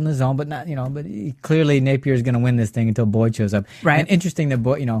quietly holding his own, but not, but clearly Napier is going to win this thing until Boyd shows up. Right. And interesting that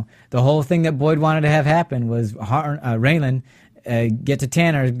Boyd, the whole thing that Boyd wanted to have happen was Raylan get to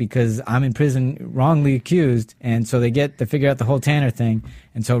Tanner because I'm in prison wrongly accused, and so they figure out the whole Tanner thing,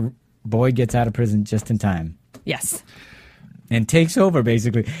 and so Boyd gets out of prison just in time. Yes. And takes over,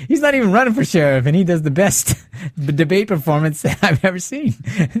 basically. He's not even running for sheriff, and he does the best debate performance that I've ever seen.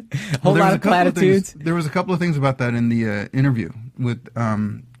 Whole lot of platitudes. There was a couple of things about that in the interview with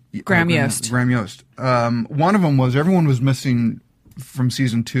Graham Yost. Graham Yost. One of them was everyone was missing from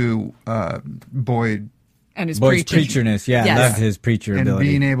season 2 Boyd. And his Boyd's preacherness, Yes. Loved his preacher and ability.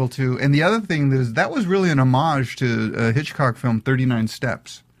 being able to. And the other thing is that was really an homage to a Hitchcock film, 39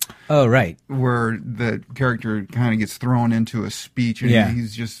 Steps. Oh, right. Where the character kind of gets thrown into a speech, and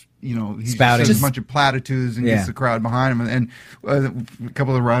he's just, he's spouting just says a bunch of platitudes and gets the crowd behind him. And a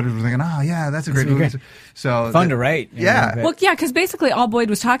couple of the writers were thinking, "Oh, yeah, that's a great movie." So fun to write. Yeah. Well, yeah, because basically all Boyd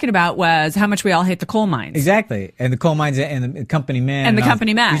was talking about was how much we all hate the coal mines. Exactly, and the coal mines and the company man and the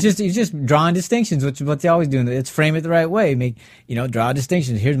company man. He's just drawing distinctions, which is what they always do. It's frame it the right way. Draw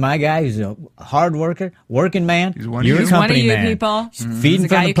distinctions. Here's my guy who's a hard worker, working man. He's one You're of a company you man. people. Feeding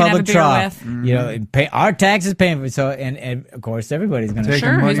from the public trough. Pay our taxes, paying for it. So, and of course, everybody's going to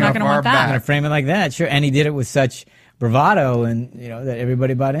sure. He's not going to want that. Going to frame it like that, sure. And he did it with such bravado, and that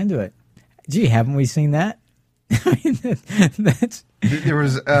everybody bought into it. Gee, haven't we seen that? There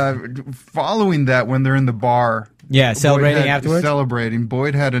was following that when they're in the bar. Yeah, celebrating afterwards. Celebrating.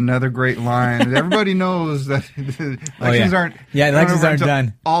 Boyd had another great line. Everybody knows that elections aren't. Yeah, elections aren't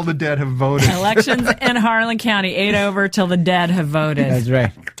done. All the dead have voted. Elections in Harlan County 8 over till the dead have voted. That's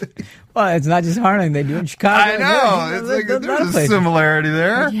right. Well, it's not just Harlan; they do it in Chicago. I know. There's a similarity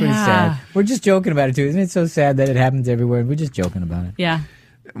there. That's pretty sad. We're just joking about it too. Isn't it so sad that it happens everywhere? We're just joking about it. Yeah.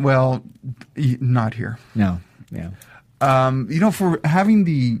 Well, not here. No. Yeah. For having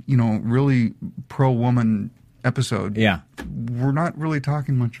the really pro-woman episode. Yeah. We're not really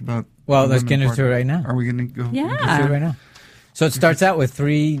talking much about. Well, let's get into it right now. Are we going to go? Yeah. Let's do it right now. So it starts out with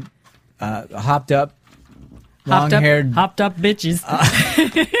 3 hopped up hopped up bitches.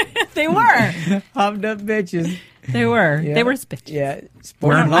 They were hopped up bitches. They were. Yeah. They were bitches. Yeah.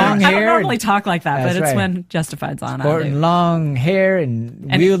 Sporting long hair. I don't normally talk like that, but it's right. when Justified's on. Sporting long hair and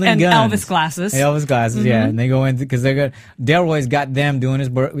wielding guns. Elvis glasses. And Elvis glasses, yeah. And they go in because they're good. Delroy's got them doing his.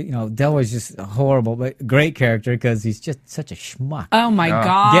 Delroy's just horrible, but great character because he's just such a schmuck. Oh my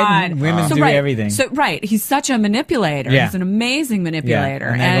God! Getting women to do everything. So he's such a manipulator. Yeah. He's an amazing manipulator,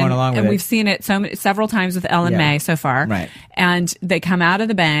 and they're going along with it. We've seen it several times with Ellen May so far. Right. And they come out of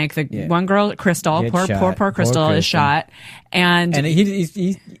the bank. The one girl, Crystal, poor Crystal, is shot, and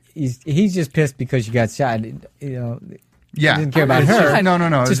he's just pissed because she got shot. Yeah, he didn't care about her.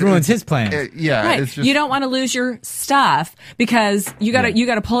 No. It just ruins his plan. Right. It's just, you don't want to lose your stuff because you got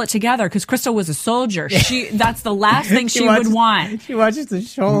to pull it together. Because Crystal was a soldier. That's the last thing she would want. She watches the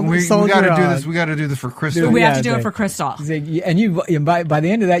show. We got to do this. We got to do this for Crystal. We have to do it for Crystal. And by the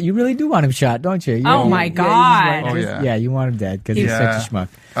end of that, you really do want him shot, don't you? My God! Yeah, you want him dead because he's such a schmuck.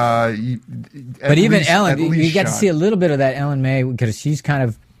 But even Ellen, you got to see a little bit of that Ellen May because she's kind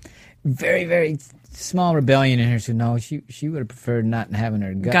of very, very small rebellion in her. So no, she would have preferred not having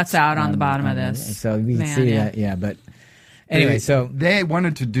her guts out on the bottom of this. So we can see that, but anyway, so they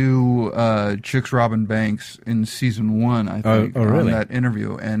wanted to do Chicks Robbing Banks in season 1, I think, really? on that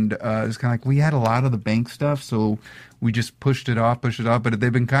interview, and it's kind of like we had a lot of the bank stuff, so we just pushed it off, but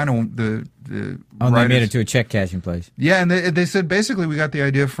they've been kind of the writers, they made it to a check cashing place. Yeah, and they said basically we got the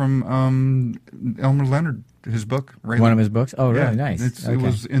idea from Elmer Leonard. His book, Raylan. One of his books. Oh, really? Nice. It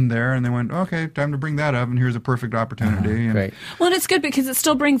was in there, and they went, "Okay, time to bring that up." And here's a perfect opportunity. Great. Well, and it's good because it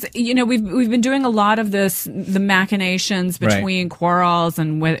still brings. We've been doing a lot of the machinations between Quarles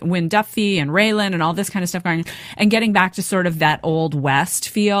and Wynn Duffy and Raylan and all this kind of stuff going, and getting back to sort of that old West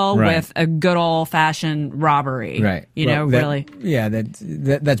feel with a good old fashioned robbery. Right. Really. Yeah.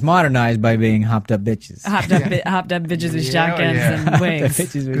 That's modernized by being hopped up bitches. Hopped up bitches with shotguns and wigs.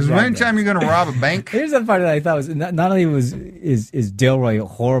 Because anytime you're going to rob a bank, here's the part that I thought was not only is Delroy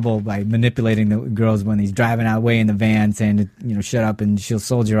horrible by manipulating the girls when he's driving out way in the van saying to shut up and she'll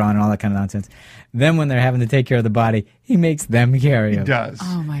soldier on and all that kind of nonsense. Then when they're having to take care of the body, he makes them carry him. He does.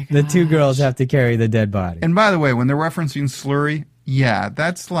 Oh my God. The 2 girls have to carry the dead body. And by the way, when they're referencing slurry,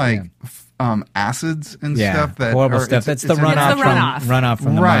 that's like acids and stuff. That horrible stuff. That's the runoff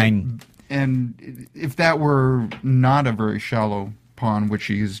from the mine. And if that were not a very shallow pond, which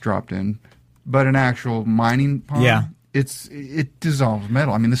he's dropped in, but an actual mining pond, it dissolves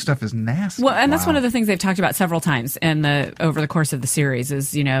metal. I mean, this stuff is nasty. Well, and that's one of the things they've talked about several times over the course of the series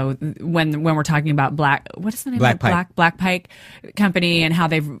is, when we're talking about what is the name Black of Pike. Black Pike Company, and how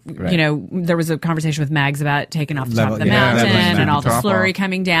they've, there was a conversation with Mags about taking off the top of the mountain and all the slurry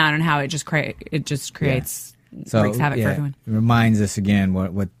coming down, and how it just creates wreaks havoc for everyone. It reminds us again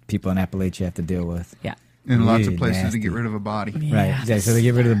what people in Appalachia have to deal with. Yeah. In lots of places nasty. to get rid of a body. Right. Yeah, so they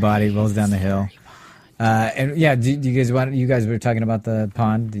get rid of the body, rolls down the hill. And yeah, do you guys want? You guys were talking about the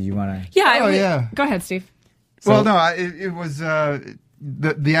pond. Did you want to? Yeah. Yeah. Go ahead, Steve. Well, no, it was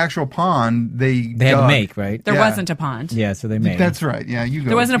the actual pond. They had to make, right? There wasn't a pond. Yeah, so they made. That's right. Yeah, you go.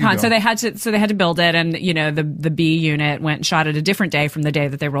 There wasn't a pond, go. so they had to build it, and the B unit went and shot it a different day from the day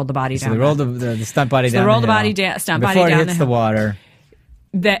that they rolled the body down. So they rolled the stunt body down. They rolled the hill. body stunt body before down it hits the the water.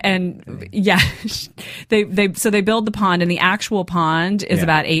 they build the pond, and the actual pond is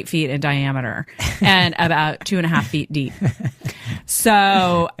about 8 feet in diameter and about 2.5 feet deep.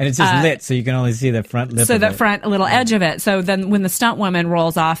 So and it's just lit, so you can only see the front lip. So of the it. front little edge of it. So then, when the stunt woman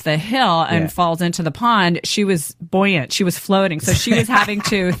rolls off the hill and falls into the pond, she was buoyant. She was floating. So she was having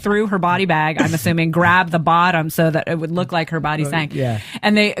to, through her body bag, I'm assuming, grab the bottom so that it would look like her body sank. Yeah.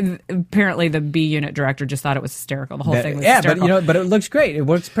 And apparently the B unit director just thought it was hysterical. The whole thing was hysterical. but it looks great. It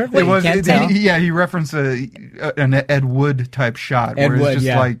works perfectly. It was. You can't tell. He referenced an Ed Wood type shot where it's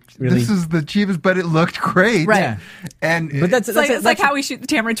just like really. This is the cheapest, but it looked great. Right. Yeah. And But that's It's like how we shoot the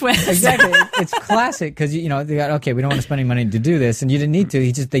Tamara twist. Exactly. It's classic because they got, okay, we don't want to spend any money to do this, and you didn't need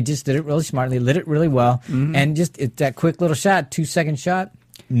to. They just did it really smartly, lit it really well, and just that quick little shot, 2-second shot.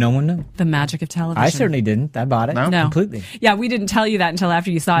 No one knew. The magic of television. I certainly didn't. I bought it. No. Completely. Yeah, we didn't tell you that until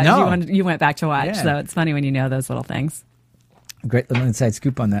after you saw it. No. You went back to watch. Yeah. So it's funny when you know those little things. Great little inside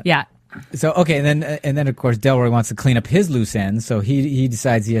scoop on that. Yeah. So okay, and then of course Delroy wants to clean up his loose ends, so he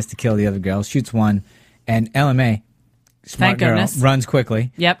decides he has to kill the other girl, shoots one, and LMA, smart Thank girl, goodness. runs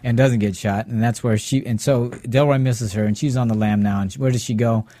quickly, Yep. and doesn't get shot, and that's where so Delroy misses her, and she's on the lam now, and where does she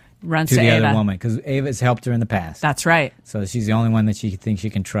go? Runs to to the Ava. other woman, because Ava's helped her in the past. That's right. So she's the only one that she thinks she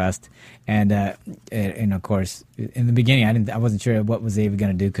can trust, and of course, in the beginning, I wasn't sure what was Ava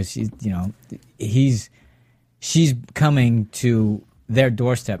going to do because she's coming to their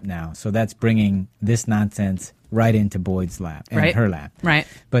doorstep now, so that's bringing this nonsense right into Boyd's lap and Right. her lap. Right.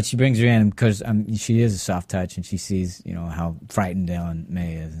 But she brings her in because she is a soft touch, and she sees how frightened Ellen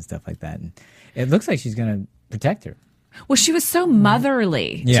May is and stuff like that, and it looks like she's going to protect her. Well, she was so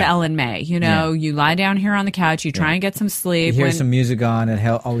motherly to Yeah. Ellen May. You lie down here on the couch, you try and get some sleep. You hear some music on, it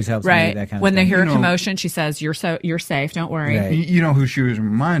always helps me, right. that kind of When they thing. hear a commotion, she says, "You're safe. Don't worry." Right. you know who she was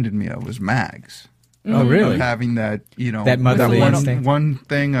reminded me of was Mags. Oh, really? Of having that, That motherly one, instinct. one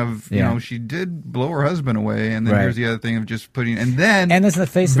thing of, Yeah. she did blow her husband away, and then Right. here's the other thing of just putting, and then, And let's not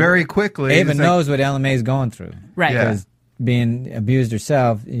face it, very quickly, Ava it's like- knows what Ellen May is going through. Right. Yeah. Because being abused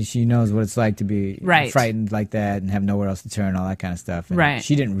herself, she knows what it's like to be Right. frightened like that and have nowhere else to turn, all that kind of stuff. And Right.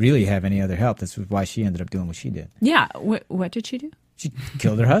 she didn't really have any other help. That's why she ended up doing what she did. Yeah. What did she do? She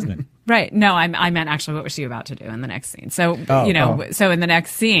killed her husband. Right. No, I meant actually what was she about to do in the next scene. So, Oh. so in the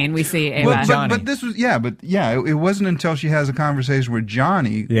next scene, we see Ava. Well, Johnny. but this was it wasn't until she has a conversation with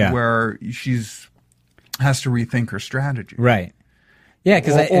Johnny where she's has to rethink her strategy, Right. Yeah,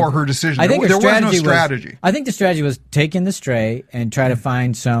 because or her decision. I think there her was no strategy strategy. I think the strategy was take in the stray and try to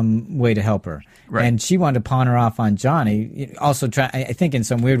find some way to help her. Right. And she wanted to pawn her off on Johnny. Also, I think in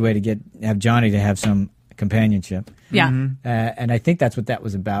some weird way to have Johnny to have some companionship. yeah. And I think that's what that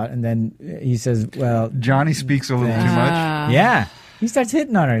was about. And then he says, "Well, Johnny speaks a little too much. yeah." He starts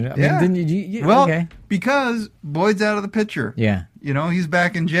hitting on her. I Yeah. mean, didn't you Well, okay. because Boyd's out of the picture. Yeah. He's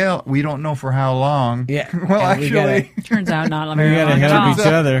back in jail. We don't know for how long. Yeah. Well, And we actually, Turns out not We very gotta long at help all. each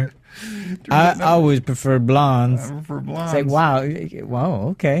other. I always prefer blondes. for blondes. It's like, wow,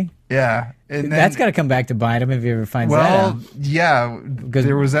 okay. Yeah. And then, That's got to come back to bite him if he ever finds that well, out. yeah.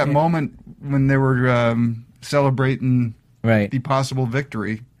 There was that moment when they were celebrating Right. the possible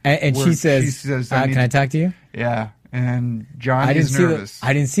victory. And where she says, "Can I talk to you?" Yeah. And I Johnny's didn't see nervous. that.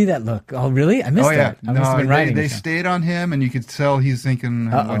 I didn't see that look. Oh, really? I missed that. I must have been writing. They this. stayed on him, and you could tell he's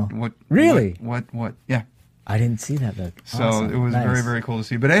thinking, Uh-oh. what? Really? What? Yeah. I didn't see that look. So Awesome. it was Nice. very, very cool to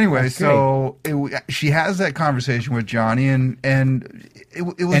see. But anyway, That's so she has that conversation with Johnny, and it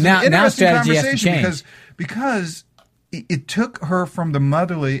was And now an interesting strategy has to conversation change. because it took her from the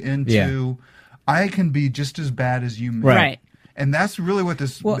motherly into I can be just as bad as you, Right. Right. And that's really what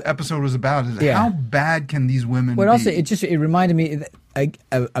this episode was about: is Yeah. how bad can these women But be? also, it reminded me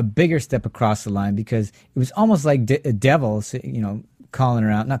a bigger step across the line because it was almost like Devil, not calling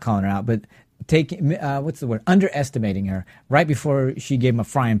her out, but what's the word? Underestimating her right before she gave him a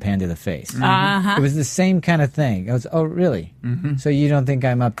frying pan to the face. Uh-huh. It was the same kind of thing. I was, oh, really? Mm-hmm. So you don't think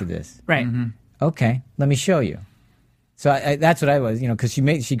I'm up to this? Right. Mm-hmm. Okay, let me show you. So that's what I was, because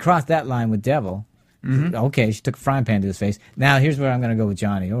she crossed that line with Devil. Mm-hmm. Okay, she took a frying pan to his face. Now here's where I'm going to go with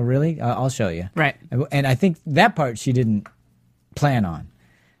Johnny. Oh, really? I'll show you. Right. And I think that part she didn't plan on.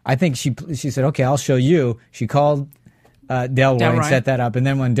 I think she said, okay, I'll show you. She called Delroy and set that up. And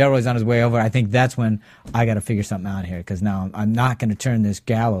then when Delroy's on his way over, I think that's when I got to figure something out here, because now I'm not going to turn this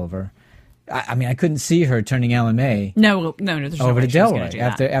gal over. I mean, I couldn't see her turning Ellen May no, there's no over way to she was gonna Delroy do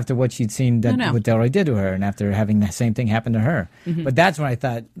that. after what she'd seen what Delroy did to her, and after having the same thing happen to her. Mm-hmm. But that's when I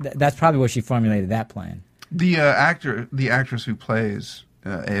thought that's probably where she formulated that plan. The actress who plays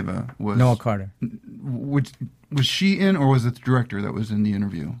Ava was Noah Carter. Was she in, or was it the director that was in the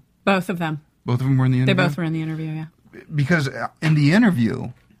interview? Both of them. Both of them were in the interview? They both were in the interview, yeah. Because in the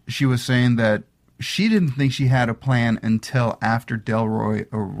interview, she was saying that she didn't think she had a plan until after Delroy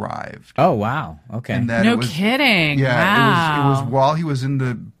arrived. Oh, wow. Okay. And that no kidding. Yeah, wow. it was while he was in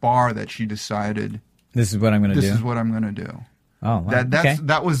the bar that she decided, this is what I'm going to do. This is what I'm going to do. Oh, wow.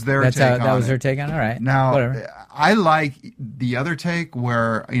 That was their take on it. That was her take on it? All right. Now, whatever. I like the other take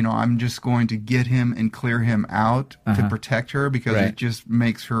where, I'm just going to get him and clear him out to protect her, because it just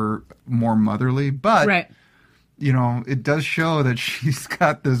makes her more motherly. But, it does show that she's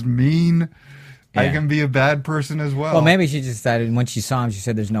got this mean, I can be a bad person as well. Well, maybe she just decided when she saw him, she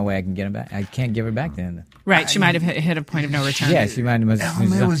said, there's no way I can get him back. I can't give her back to him. Right. She might have hit a point of no return. Yeah, she might have.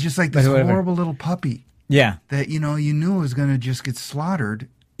 Ellen was just like this horrible little puppy. Yeah. That, you knew was going to just get slaughtered.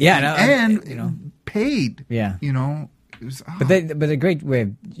 Yeah. And paid. Yeah. It was, But a great way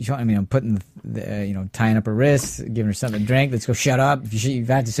of showing, putting the, tying up her wrists, giving her something to drink. Let's go shut up. If you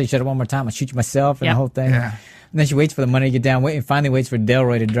have to say shut up one more time, I'll shoot you myself, and the whole thing. Yeah. And then she waits for the money to get down, and finally waits for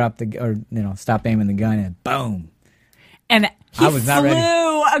Delroy to drop stop aiming the gun, and boom. And he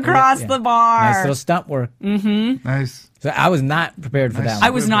flew across the bar. Nice little stunt work. Mm-hmm. Nice. So I was not prepared for that one.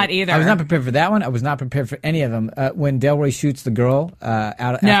 I was not either. I was not prepared for that one. I was not prepared for any of them. When Delroy shoots the girl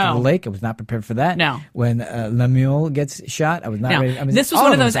out after the lake, I was not prepared for that. No. When Lemuel gets shot, I was not ready. This was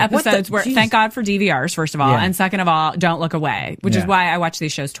one of those episodes where, thank God for DVRs, first of all, and second of all, don't look away, which is why I watch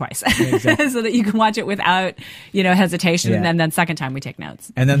these shows twice, so that you can watch it without hesitation, and then second time we take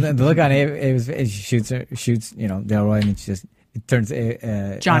notes. And then the look on she shoots Delroy, and it turns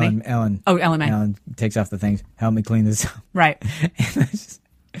Johnny. Ellen. Oh, Ellen May. Ellen takes off the things. Help me clean this up. Right.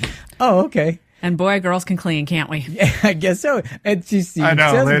 Oh, okay. And boy, girls can clean, can't we? Yeah, I guess so. And she I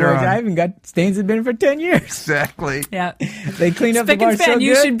know, says, later on. I haven't got stains that have been for 10 years. Exactly. Yeah. They cleaned up the bar so good.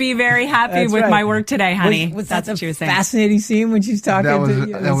 You should be very happy with my work today, honey. That's what she was saying. Fascinating scene when she's talking.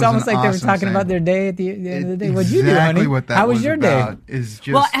 It's almost like they were talking about their day at the end of the day. What'd you do, honey? How was your day?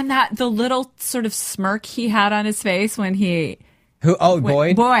 And the little sort of smirk he had on his face when he... Who? Oh,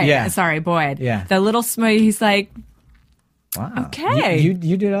 Boyd? Boyd. Yeah. Sorry, Boyd. Yeah. The little smirk, he's like... Wow. Okay. You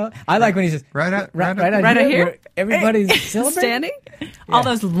did all... I like when he says... Right out here. Everybody's celebrating. Standing. Yeah. All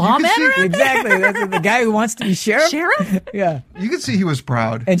those lawmen around exactly. That's the guy who wants to be sheriff. Sheriff? Yeah. You can see he was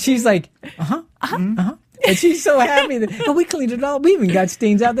proud. And she's like, And she's so happy that we cleaned it all. We even got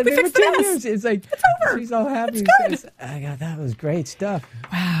stains out there for 10 years. It's like it's over. She's so happy. It's good. That was great stuff.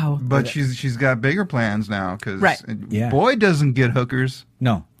 Wow. But she's got bigger plans now because Yeah. Boyd doesn't get hookers.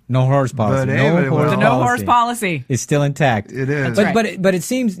 No horse policy. But The no horse policy is still intact. It is. But it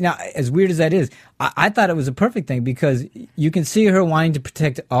seems now, as weird as that is, I thought it was a perfect thing because you can see her wanting to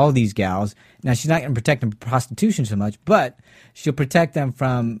protect all these gals. Now she's not going to protect them from prostitution so much, but she'll protect them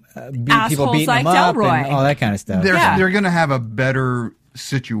from people beating them up and all that kind of stuff. They're going to have a better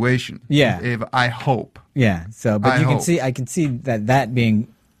situation. Yeah, I hope. Yeah. So, but I can see that being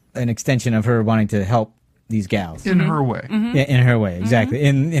an extension of her wanting to help these gals in her way. Mm-hmm. Yeah, in her way, exactly.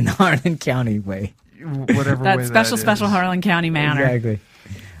 In Harlan County way, whatever that way special Harlan County manner. Exactly.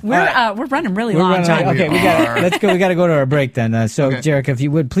 We're running really long, John. Okay, let's go. We got to go to our break then. Jerica, if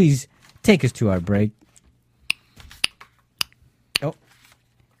you would please take us to our break. Oh,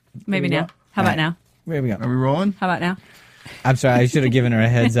 maybe now. How about now? There we go. Are we rolling? How about now? I'm sorry, I should have given her a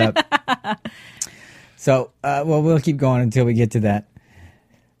heads up. So, we'll keep going until we get to that.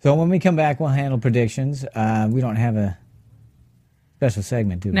 So when we come back, we'll handle predictions. We don't have a special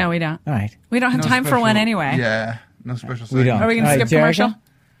segment, do we? No, we don't. All right. We don't have time for one anyway. Yeah, no special segment. We don't. Are we going to skip commercial? Jerica?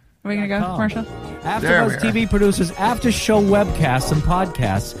 Are we going to go commercial? AfterBuzz TV produces after-show webcasts and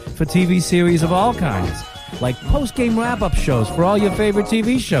podcasts for TV series of all kinds. like post-game wrap-up shows for all your favorite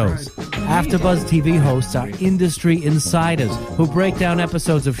TV shows. AfterBuzz TV hosts are industry insiders who break down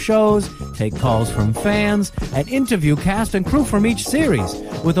episodes of shows, take calls from fans, and interview cast and crew from each series,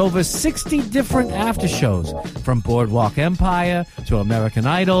 with over 60 different after shows, from Boardwalk Empire to American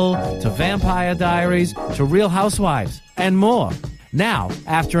Idol to Vampire Diaries to Real Housewives and more. Now,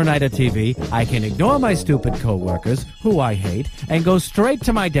 after a night of TV, I can ignore my stupid coworkers, who I hate, and go straight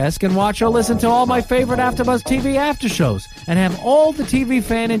to my desk and watch or listen to all my favorite AfterBuzz TV after shows and have all the TV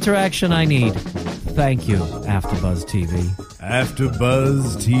fan interaction I need. Thank you, AfterBuzz TV.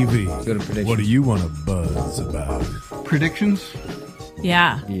 AfterBuzz TV. Go to predictions. What do you want to buzz about? Predictions?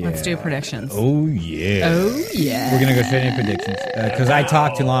 Yeah, let's do predictions. Oh, yeah. Oh, yeah. We're going to go straight into predictions. Because I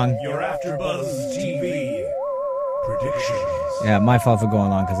talked too long. Your AfterBuzz TV predictions. Yeah, my fault for going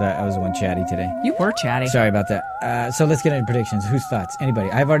long because I was the one chatty today. You were chatty. Sorry about that. So let's get into predictions. Whose thoughts?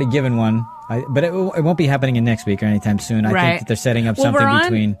 Anybody? I've already given one, but it won't be happening in next week or anytime soon. I think that they're setting up something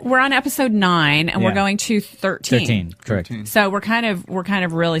between. We're on episode 9, and we're going to 13. 13, correct. 13. So we're kind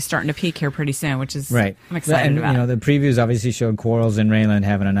of really starting to peak here pretty soon, which is right. I'm excited about. You know, the previews obviously showed Quarles and Raylan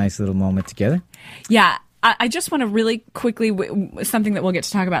having a nice little moment together. Yeah. I just want to really quickly, something that we'll get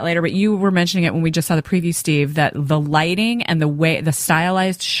to talk about later, but you were mentioning it when we just saw the preview, Steve, that the lighting and the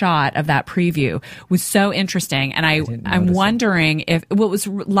stylized shot of that preview was so interesting. And I'm wondering if, it was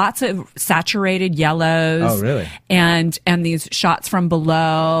lots of saturated yellows. Oh, really? And these shots from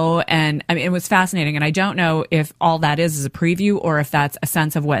below. And I mean, it was fascinating. And I don't know if all that is a preview or if that's a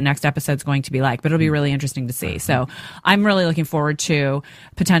sense of what next episode's going to be like, but it'll be really interesting to see. So I'm really looking forward to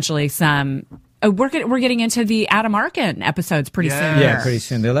potentially some. We're getting into the Adam Arkin episodes pretty soon. Yeah, pretty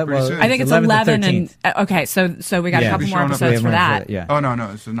soon. Soon. I think it's 11 and okay. So we got a couple more episodes for that. Yeah. Oh no,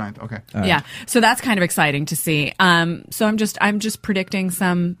 it's the 9th. Okay. Yeah. So that's kind of exciting to see. So I'm just predicting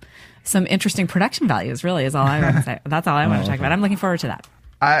some interesting production values. Really, is all I want to say. That's all I want to talk about. I'm looking forward to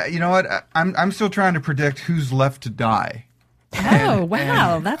that. You know what? I'm still trying to predict who's left to die.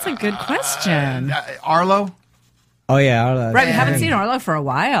 Wow, that's a good question. Arlo. Oh yeah, Arlo. Right, we haven't seen Arlo for a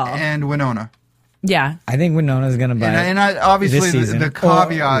while. And Winona. Yeah. I think Winona's going to buy and obviously this season. The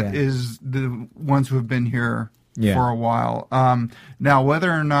caveat is the ones who have been here for a while. Now,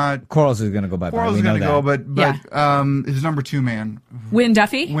 whether or not Quarles is going to go bye-bye. Quarles is going to go, but his number 2 man, Wynn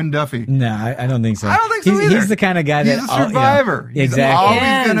Duffy. No, I don't think so. I don't think so either. He's the kind of guy he's a survivor. He's exactly. He's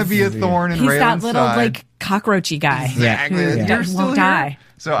always going to be a thorn in Raylan's side. He's that little like cockroachy guy. Exactly. Who You're still won't die.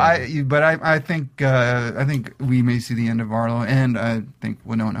 So I think we may see the end of Arlo, and I think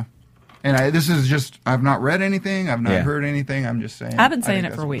Winona. And this is just, I've not read anything, I've not heard anything, I'm just saying. I've been saying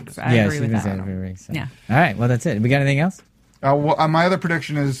it for weeks. I agree with that. Saying it for weeks. So. Yeah. All right, well, that's it. We got anything else? My other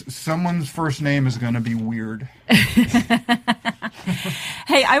prediction is someone's first name is going to be weird.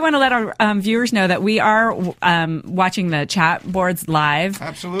 Hey, I want to let our viewers know that we are watching the chat boards live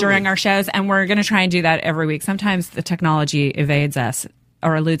during our shows, and we're going to try and do that every week. Sometimes the technology evades us.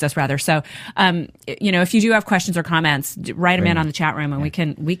 Or eludes us, rather. So, if you do have questions or comments, write them in on the chat room, and we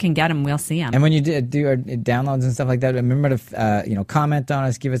can get them. We'll see them. And when you do our downloads and stuff like that, remember to comment on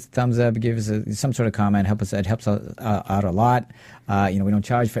us, give us a thumbs up, give us some sort of comment. It helps us out a lot. We don't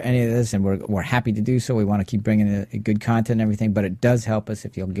charge for any of this, and we're happy to do so. We want to keep bringing a good content and everything, but it does help us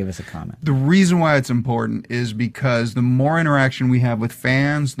if you'll give us a comment. The reason why it's important is because the more interaction we have with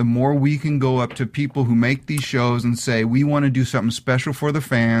fans, the more we can go up to people who make these shows and say, we want to do something special for the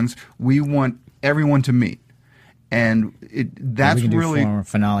fans. We want everyone to meet. And that's really for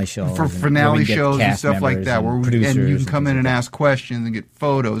finale shows, and stuff like that, and you can come in and ask questions and get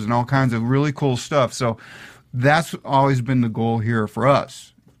photos and all kinds of really cool stuff. So that's always been the goal here for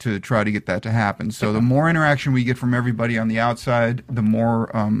us, to try to get that to happen. So the more interaction we get from everybody on the outside, the more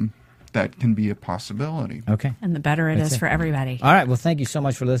that can be a possibility. Okay. And the better it is for everybody. All right. Well, thank you so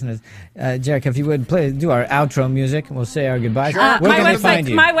much for listening. Jarek, if you would do our outro music, and we'll say our goodbyes. Sure. Where can they find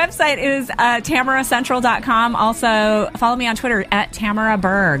you? My website is tamaracentral.com. Also, follow me on Twitter at Tamara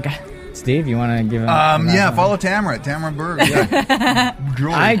Berg. Steve, you want to give him? Follow Tamara at Tamara Berg. Yeah.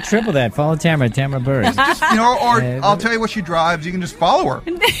 I triple that. Follow Tamara at Tamara Berg. I'll tell you what she drives. You can just follow her.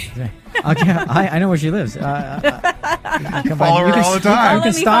 Okay, I know where she lives. You follow her all the time. You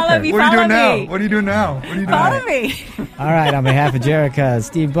can stalk her. What are you doing now? What are you doing now? Follow me. All right, on behalf of Jerica,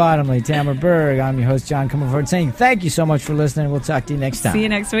 Steve Bottomley, Tamara Berg, I'm your host, John Comerford, saying thank you so much for listening. We'll talk to you next time. See you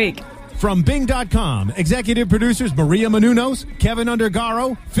next week. From Bing.com, executive producers Maria Menounos, Kevin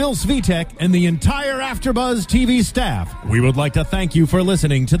Undergaro, Phil Svitek, and the entire AfterBuzz TV staff, we would like to thank you for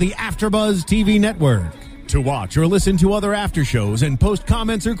listening to the AfterBuzz TV network. To watch or listen to other after shows and post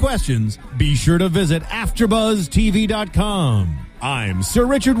comments or questions, be sure to visit AfterBuzzTV.com. I'm Sir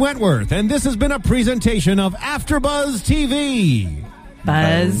Richard Wentworth, and this has been a presentation of AfterBuzz TV.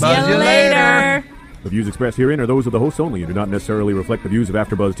 Buzz you later. The views expressed herein are those of the hosts only and do not necessarily reflect the views of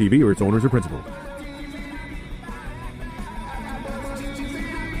AfterBuzz TV or its owners or principals.